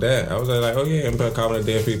talking about that. I was like, oh yeah, I'm calling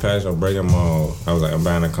the DFP package. I'm bringing them all. I was like, I'm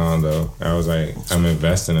buying a condo. I was like, I'm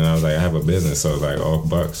investing, and I was like, I have a business, so it's like off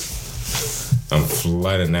bucks. I'm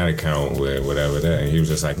flooding that account with whatever that. And he was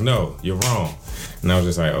just like, no, you're wrong. And I was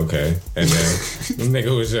just like, okay. And then the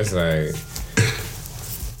nigga was just like,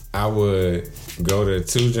 I would go to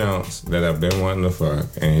 2 jumps that I've been wanting to fuck.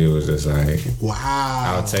 And he was just like,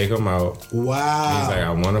 Wow. I'll take them out. Wow. He's like,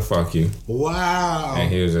 I want to fuck you. Wow.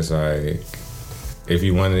 And he was just like, if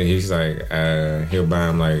you wanted, he's like, he'll buy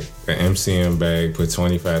him like an MCM bag, put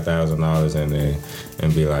 $25,000 in there,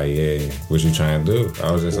 and be like, yeah, what you trying to do?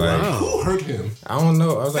 I was just like, Who hurt him? I don't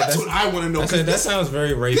know. I was like, That's what I want to know. I said, that sounds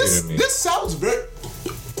very rapey to me. This sounds very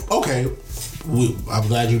okay. I'm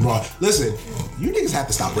glad you brought. Listen, you niggas have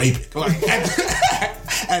to stop raping. Like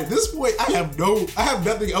at this point, I have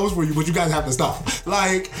nothing else for you, but you guys have to stop.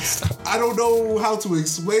 Like, I don't know how to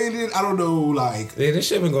explain it. I don't know, like, Yeah, this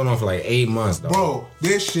shit been going on for like 8 months, though. bro,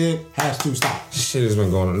 this shit has to stop. This shit has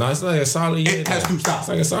been going on. No, it's like a solid year. It has to stop. It's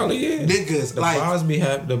like a solid year. Niggas, the like-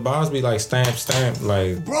 bars be like stamp,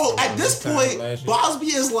 like. Bro, at this time point, last year. Bosby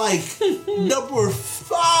is like number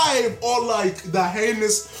 5 on like the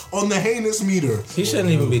heinous meter. He shouldn't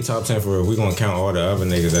even be top 10 for real. We gonna count all the other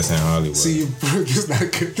niggas that's in Hollywood. See, it's not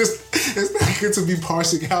good. It's not good to be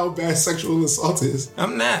parsing how bad sexual assault is.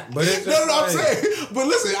 I'm not, but it's No, just I'm like- saying. But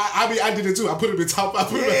listen, I mean, I did it too. I put him in top. I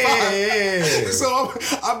put him in 5. Yeah. So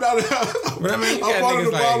I'm not. But I mean, you I'm got part of niggas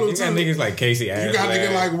the like problem, you got too. niggas like Casey Affleck. You got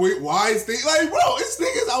niggas like Weinstein. Like, bro, it's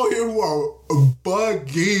niggas out here who are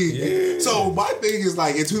bugging. Yeah. So my thing is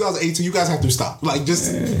like, in 2018, you guys have to stop. Like,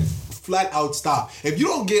 just flat out stop. If you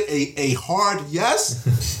don't get a hard yes,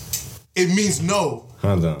 it means no.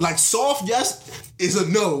 Hold on. Like, soft yes is a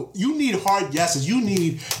no. You need hard yeses. You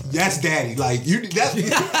need yes daddy. Like, you need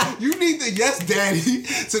the yes daddy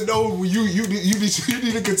to know you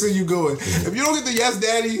need to continue going. If you don't get the yes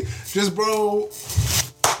daddy, just, bro,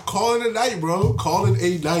 call it a night, bro. Call it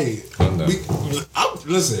a night.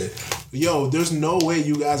 Listen, yo, there's no way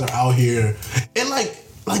you guys are out here. And like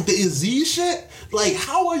the Aziz shit, like,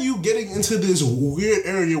 how are you getting into this weird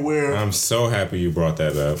area where... I'm so happy you brought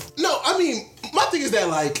that up. No, I mean, my thing is that,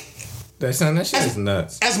 like... That shit is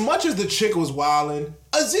nuts. As much as the chick was wilding,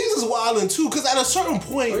 Aziz is wilding too, because at a certain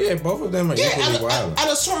point... Oh yeah, both of them are equally wild.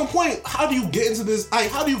 At a certain point, how do you get into this... Like,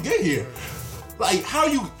 how do you get here? Like, how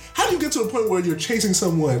do you get to the point where you're chasing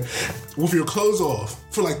someone with your clothes off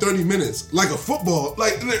for like 30 minutes, like a football?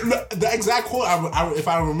 Like, the exact quote, if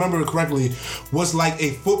I remember correctly, was like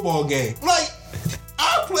a football game. Like,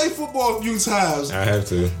 I play football a few times. I have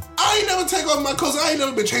to. I ain't never take off my clothes. I ain't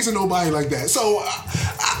never been chasing nobody like that. So,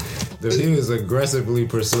 He was aggressively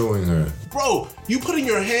pursuing her. bro, you putting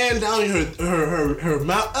your hand down her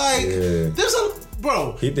mouth. Like, there's a...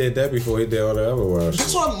 Bro, He did that before he did all the other wild shit.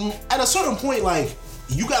 that's what at a certain point, like,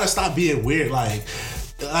 you gotta stop being weird. Like,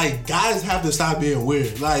 like guys have to stop being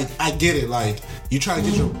weird. Like I get it. Like you trying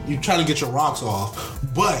to get your rocks off,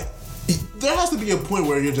 but there has to be a point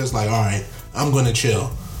where you're just like, all right, I'm gonna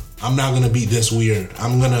chill. I'm not gonna be this weird.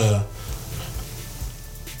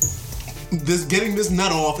 Getting this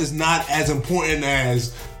nut off is not as important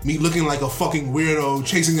as me looking like a fucking weirdo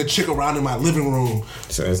chasing a chick around in my living room.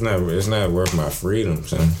 So it's not worth my freedom,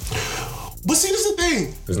 son. But see, this is the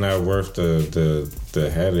thing. It's not worth the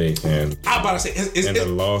headache and I'm about to say and the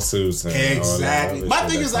lawsuits and exactly. All that My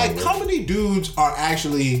thing is like, how many dudes are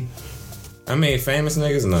actually? I mean, famous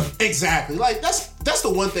niggas, no. Exactly. Like that's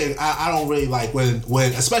the one thing I don't really like when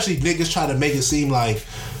especially niggas try to make it seem like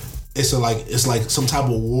it's like some type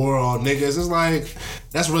of war on niggas. It's like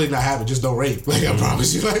that's really not happening. Just don't rape. Like I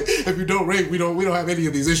promise you. Like if you don't rape, we don't have any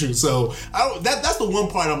of these issues. So that's the one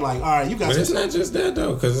part I'm like, all right, you guys. But it's not just that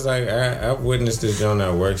though, because it's like I've witnessed this joint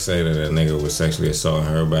at work say that a nigga was sexually assaulting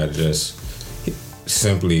her by just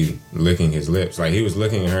simply licking his lips. Like he was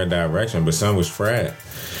looking in her direction, but some was fried.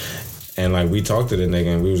 And like we talked to the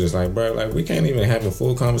nigga and we was just like, bro, like we can't even have a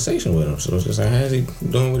full conversation with him. So it's just like, how's he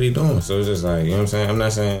doing what he doing? So it's just like, you know what I'm saying? I'm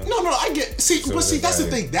not saying. No, I get. See, so but see, that's like,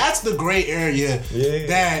 the thing. That's the gray area. Yeah.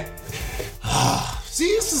 That.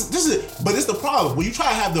 See, this is. But it's the problem when you try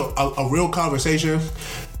to have a real conversation.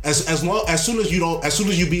 As soon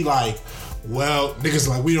as you be like, well, niggas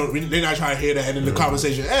like they're not trying to hear that, and then the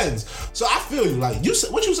conversation ends. So I feel you. Like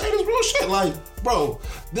what you saying is real shit. Like, bro,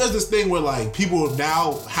 there's this thing where like people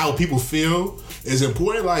now, how people feel is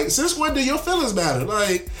important. Like, since when do your feelings matter?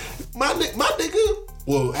 Like, my nigga.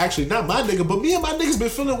 Well, actually, not my nigga, but me and my niggas been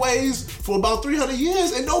feeling ways for about 300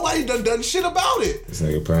 years, and nobody done shit about it. This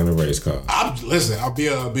nigga playing a race car. I'll be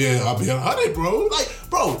 100, bro. Like,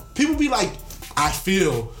 bro, people be like, I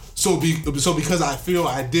feel. So because I feel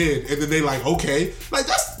I did, and then they like, okay, like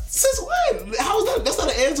that's since when? How is that? That's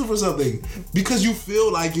not an answer for something. Because you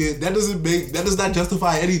feel like it, that does not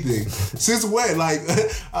justify anything. Since when? Like,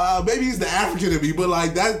 maybe he's the African in me, but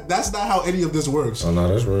like that's not how any of this works. Oh no,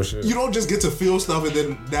 that's real shit. You don't just get to feel stuff and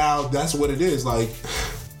then now that's what it is. Like,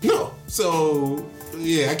 no. So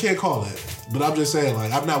yeah, I can't call it. But I'm just saying,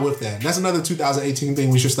 like, I'm not with that. That's another 2018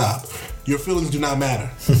 thing we should stop. Your feelings do not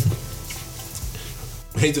matter.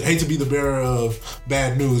 Hate to be the bearer of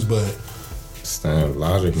bad news, but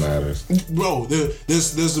logic matters, bro.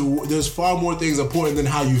 There's far more things important than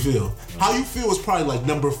how you feel. How you feel is probably like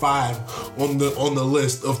number 5 on the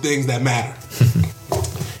list of things that matter.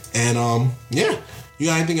 And yeah, you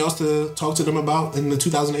got anything else to talk to them about in the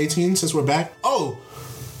 2018 since we're back? Oh,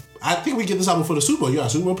 I think we get this out before the Super Bowl. You got a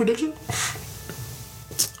Super Bowl prediction?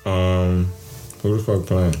 Who the fuck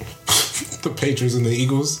playing? The Patriots and the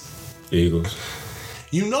Eagles. Eagles.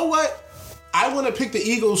 You know what? I want to pick the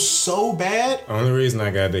Eagles so bad. Only reason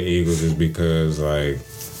I got the Eagles is because, like,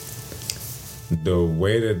 the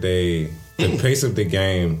way that the pace of the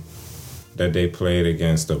game that they played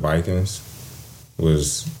against the Vikings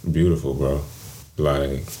was beautiful, bro.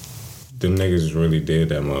 Like, them niggas really did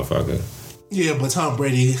that motherfucker. Yeah, but Tom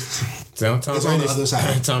Brady Tom is on the other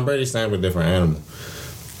side. Tom Brady signed with a different animal.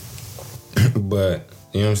 But,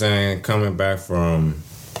 you know what I'm saying? Coming back from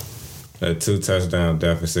a 2-touchdown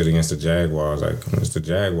deficit against the Jaguars. Like, it's the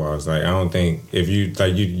Jaguars. Like, I don't think if you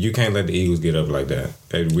like you can't let the Eagles get up like that.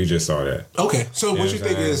 We just saw that. Okay, so what you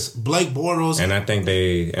think is Blake Bortles? And I think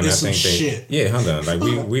they shit. Yeah, hold on. Like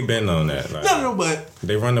we been on that. Like, no, but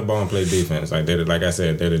they run the ball and play defense. Like like I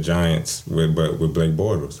said, they're the Giants with Blake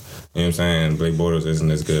Bortles. You know what I'm saying? Blake Bortles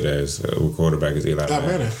isn't as good as a quarterback as Eli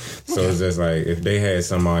Manning. So it's just like if they had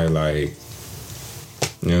somebody like.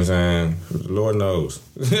 You know what I'm saying? Lord knows.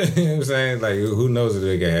 You know what I'm saying? Like, who knows if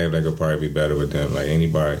they could have, like, could probably be better with them. Like,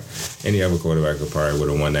 any other quarterback could probably would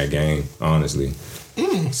have won that game, honestly.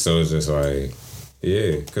 So it's just like,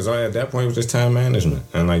 yeah. Because at that point, it was just time management.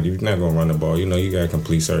 And, like, you're not going to run the ball. You know, you got to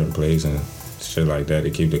complete certain plays and shit like that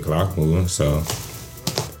to keep the clock moving. So.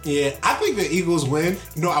 Yeah, I think the Eagles win.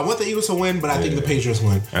 No, I want the Eagles to win, but I think the Patriots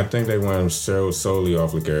win. I think they win solely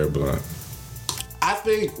off LeGarrette Blount. I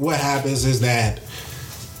think what happens is that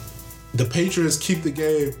the Patriots keep the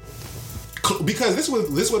game because this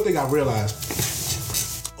is one thing I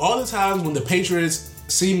realized. All the times when the Patriots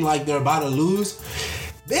seem like they're about to lose,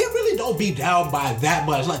 they really don't be down by that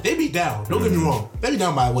much. Like, they be down. Don't get me wrong. They be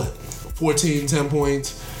down by what? 10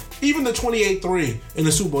 points. Even the 28-3 in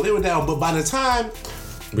the Super Bowl, they were down. But by the time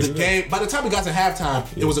by the time it got to halftime,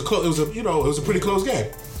 it was a pretty close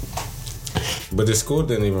game. But the score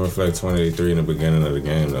didn't even reflect 28-3 in the beginning of the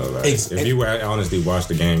game, though. Like, if you honestly watched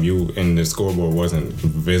the game, and the scoreboard wasn't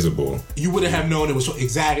visible, you wouldn't have known it was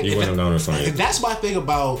exactly. You wouldn't have known it was 28. And that's my thing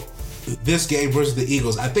about this game versus the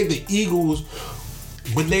Eagles. I think the Eagles,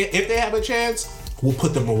 if they have a chance, will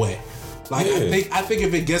put them away. Like I think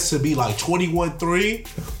if it gets to be like 21-3,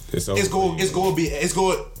 it's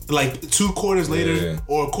going like 2 quarters later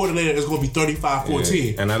or a quarter later, it's going to be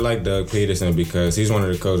 35-14. And I like Doug Peterson because he's one of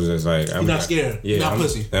the coaches that's like, I'm not scared. Yeah, you're not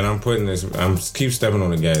pussy. And I'm keep stepping on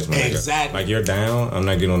the gas, man. Exactly. Like you're down, I'm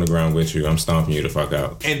not getting on the ground with you. I'm stomping you the fuck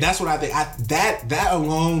out. And that's what I think. That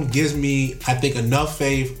alone gives me, I think, enough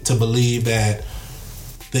faith to believe that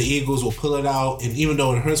the Eagles will pull it out. And even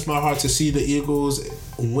though it hurts my heart to see the Eagles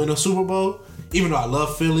win a Super Bowl, even though I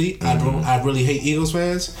love Philly, I really hate Eagles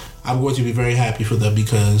fans, I'm going to be very happy for them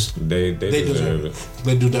because they deserve it.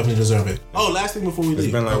 They do definitely deserve it. Oh, last thing before we leave.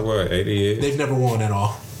 It's been like, what, 80 years? They've never won at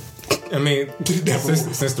all. I mean,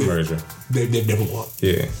 since the merger. They've never won.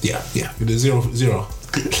 Yeah. It is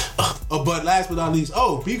 0-0. But last but not least,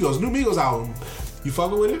 Migos, new Migos album. You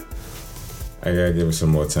fucking with it? I gotta give it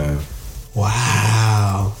some more time.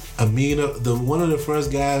 Wow. Amina, one of the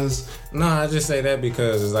first guys. No, I just say that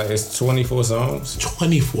because it's 24 songs.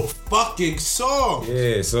 24 fucking songs.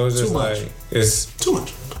 Yeah, so it's just it's too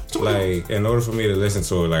much. Like, in order for me to listen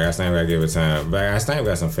to it, like, I still gotta give it time. But I still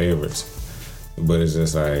got some favorites. But it's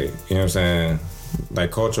just like, you know what I'm saying?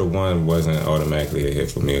 Like, Culture One wasn't automatically a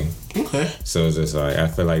hit for me. Okay. So it's just like, I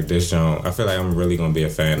feel like I'm really gonna be a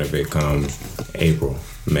fan of it come April,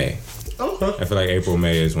 May. Okay. I feel like April,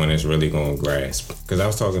 May is when it's really gonna grasp. Because I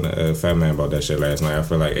was talking to Fat Man about that shit last night. I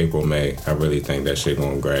feel like April, May, I really think that shit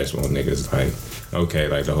gonna grasp when niggas like, okay,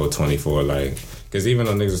 like the whole 24, like, because even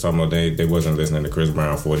though niggas was talking about they wasn't listening to Chris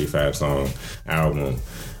Brown 45 song album,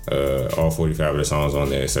 all 45 of the songs on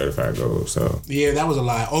there certified gold. So yeah, that was a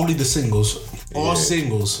lie. Only the singles, all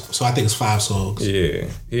singles. So I think it's 5 songs. Yeah,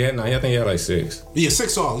 I think he had like 6. Yeah,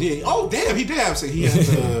 6 songs. Yeah. Oh damn, he did have 6. He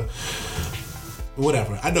had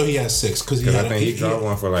whatever. I know he has 6 because I think he dropped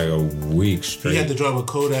one for like a week straight. He had the drum with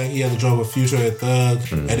Kodak. He had the drum with Future and Thug,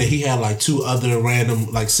 and then he had like 2 other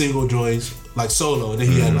random like single joints, like solo, and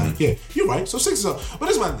then he had like you're right. So 6 songs. But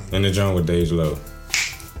this is my name. And the joint with Dej Low.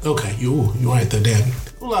 Okay, you're right there, damn.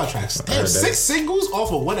 A lot of tracks. Damn, 6 singles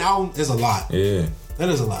off of one album is a lot. Yeah, that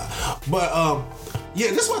is a lot. But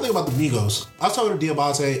this is one thing about the Migos. I was talking to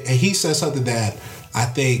Diamante, and he said something that I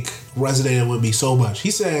think resonated with me so much.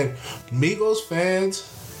 He said, Migos fans,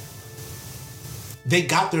 they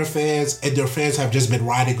got their fans, and their fans have just been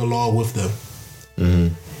riding along with them.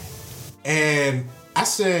 Mm-hmm. And I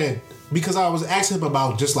said, because I was asking him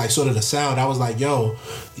about just like sort of the sound, I was like, yo,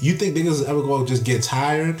 you think niggas is ever going to just get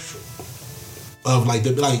tired of like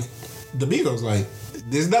the Migos? Like,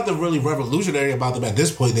 there's nothing really revolutionary about them at this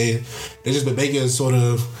point. They just been making sort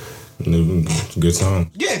of good song.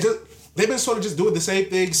 Yeah, they've been sort of just doing the same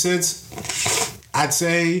thing since, I'd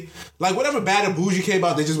say, like whenever Bad and Bougie came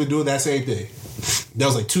out, they just been doing that same thing. That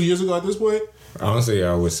was like 2 years ago at this point. Honestly,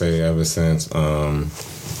 I would say ever since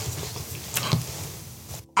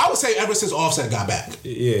Offset got back.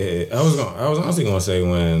 Yeah, I was honestly gonna say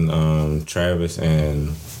when Travis and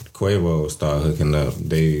Quavo started hooking up,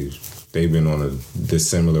 they've been on this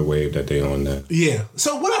similar wave that they on now. Yeah.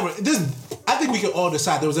 So whatever. I think we can all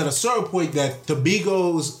decide there was at a certain point that the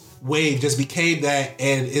Migos wave just became that,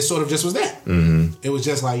 and it sort of just was that. Mm-hmm. It was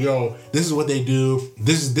just like, yo, this is what they do.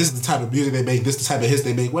 This is the type of music they make. This is the type of hits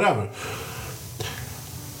they make. Whatever.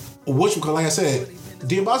 Like I said,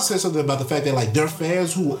 Diamante said something about the fact that like their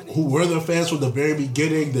fans who were their fans from the very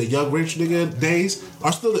beginning, the Young Rich nigga days,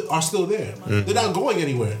 are still there. Mm-hmm. They're not going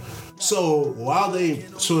anywhere. So while they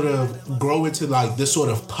sort of grow into like this sort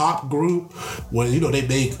of pop group, where they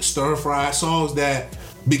make stir fry songs that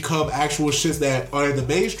become actual shits that are in the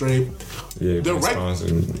mainstream, the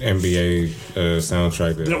NBA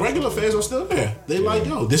soundtrack. The regular fans are still there. They like,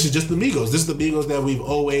 yo, this is just the Migos. This is the Migos that we've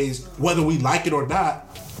always, whether we like it or not.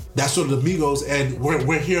 That's sort of the Migos, and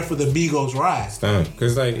we're here for the Migos ride.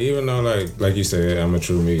 Because like even though like you said, I'm a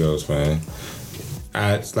true Migos fan.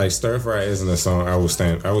 Stir Fry isn't a song I would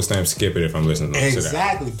stamp skip it if I'm listening to it.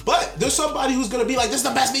 Exactly. But there's somebody who's gonna be like, this is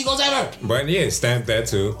the best Migos ever. But yeah, stamp that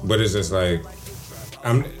too. But it's just like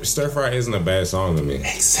Stir Fry isn't a bad song to me.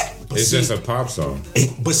 Exactly. It's just a pop song.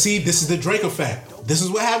 But see, this is the Drake effect. This is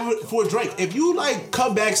what happened for Drake. If you like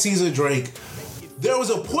comeback season Drake, there was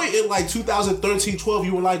a point in like 2013-12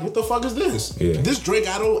 you were like, what the fuck is this? Yeah. This Drake,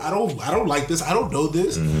 I don't like this. I don't know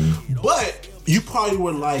this. Mm-hmm. But you probably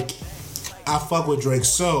were like, I fuck with Drake,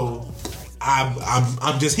 so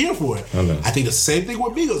I'm just here for it. I think the same thing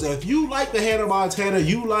with Migos. If you like the Hannah Montana,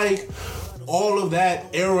 you like all of that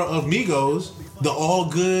era of Migos, the All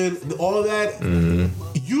Good, all of that,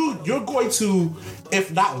 you're going to,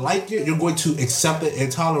 if not like it, you're going to accept it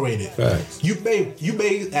and tolerate it. Facts. You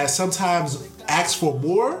may sometimes ask for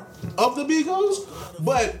more of the Migos,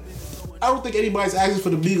 but I don't think anybody's asking for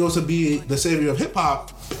the Migos to be the savior of hip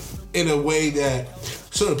hop in a way that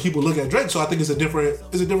certain people look at Drake. So I think it's a different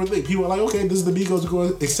thing. People are like, okay, this is the Migos, we're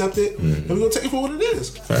going to accept it, and we're going to take it for what it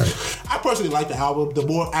is. Right. I personally like the album.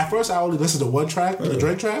 At first I only listened to one track, the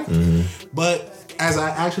Drake track, but as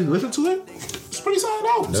I actually listened to it, it's a pretty solid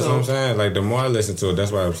album. That's what I'm saying. Like, the more I listen to it,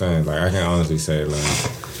 that's what I'm saying. Like, I can honestly say,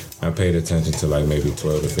 like, I paid attention to, like, maybe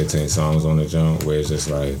 12 to 15 songs on the jump where it's just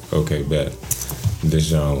like, okay, bet. This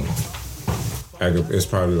jump, it's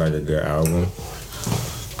probably, like, a good album.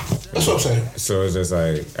 That's what I'm saying. So it's just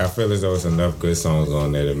like, I feel as though it's enough good songs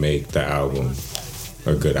on there to make the album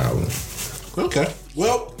a good album. Okay.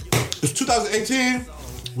 Well, it's 2018.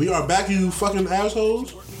 We are back, you fucking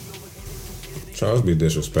assholes. Charles be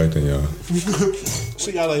disrespecting y'all.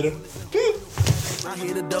 See y'all later. I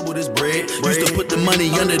here to double this bread. Used to put the money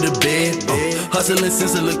under the bed. Hustling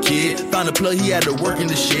since a little kid. Found a plug, he had to work in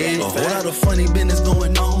the shed. A whole lot of funny business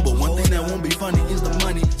going on, but one thing that won't be funny is the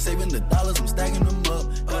money. Saving the dollars, I'm stacking them up.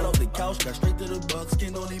 Got off the couch, got straight to the bucks.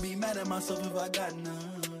 Can't only be mad at myself if I got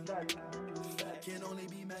none. Can't only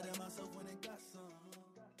be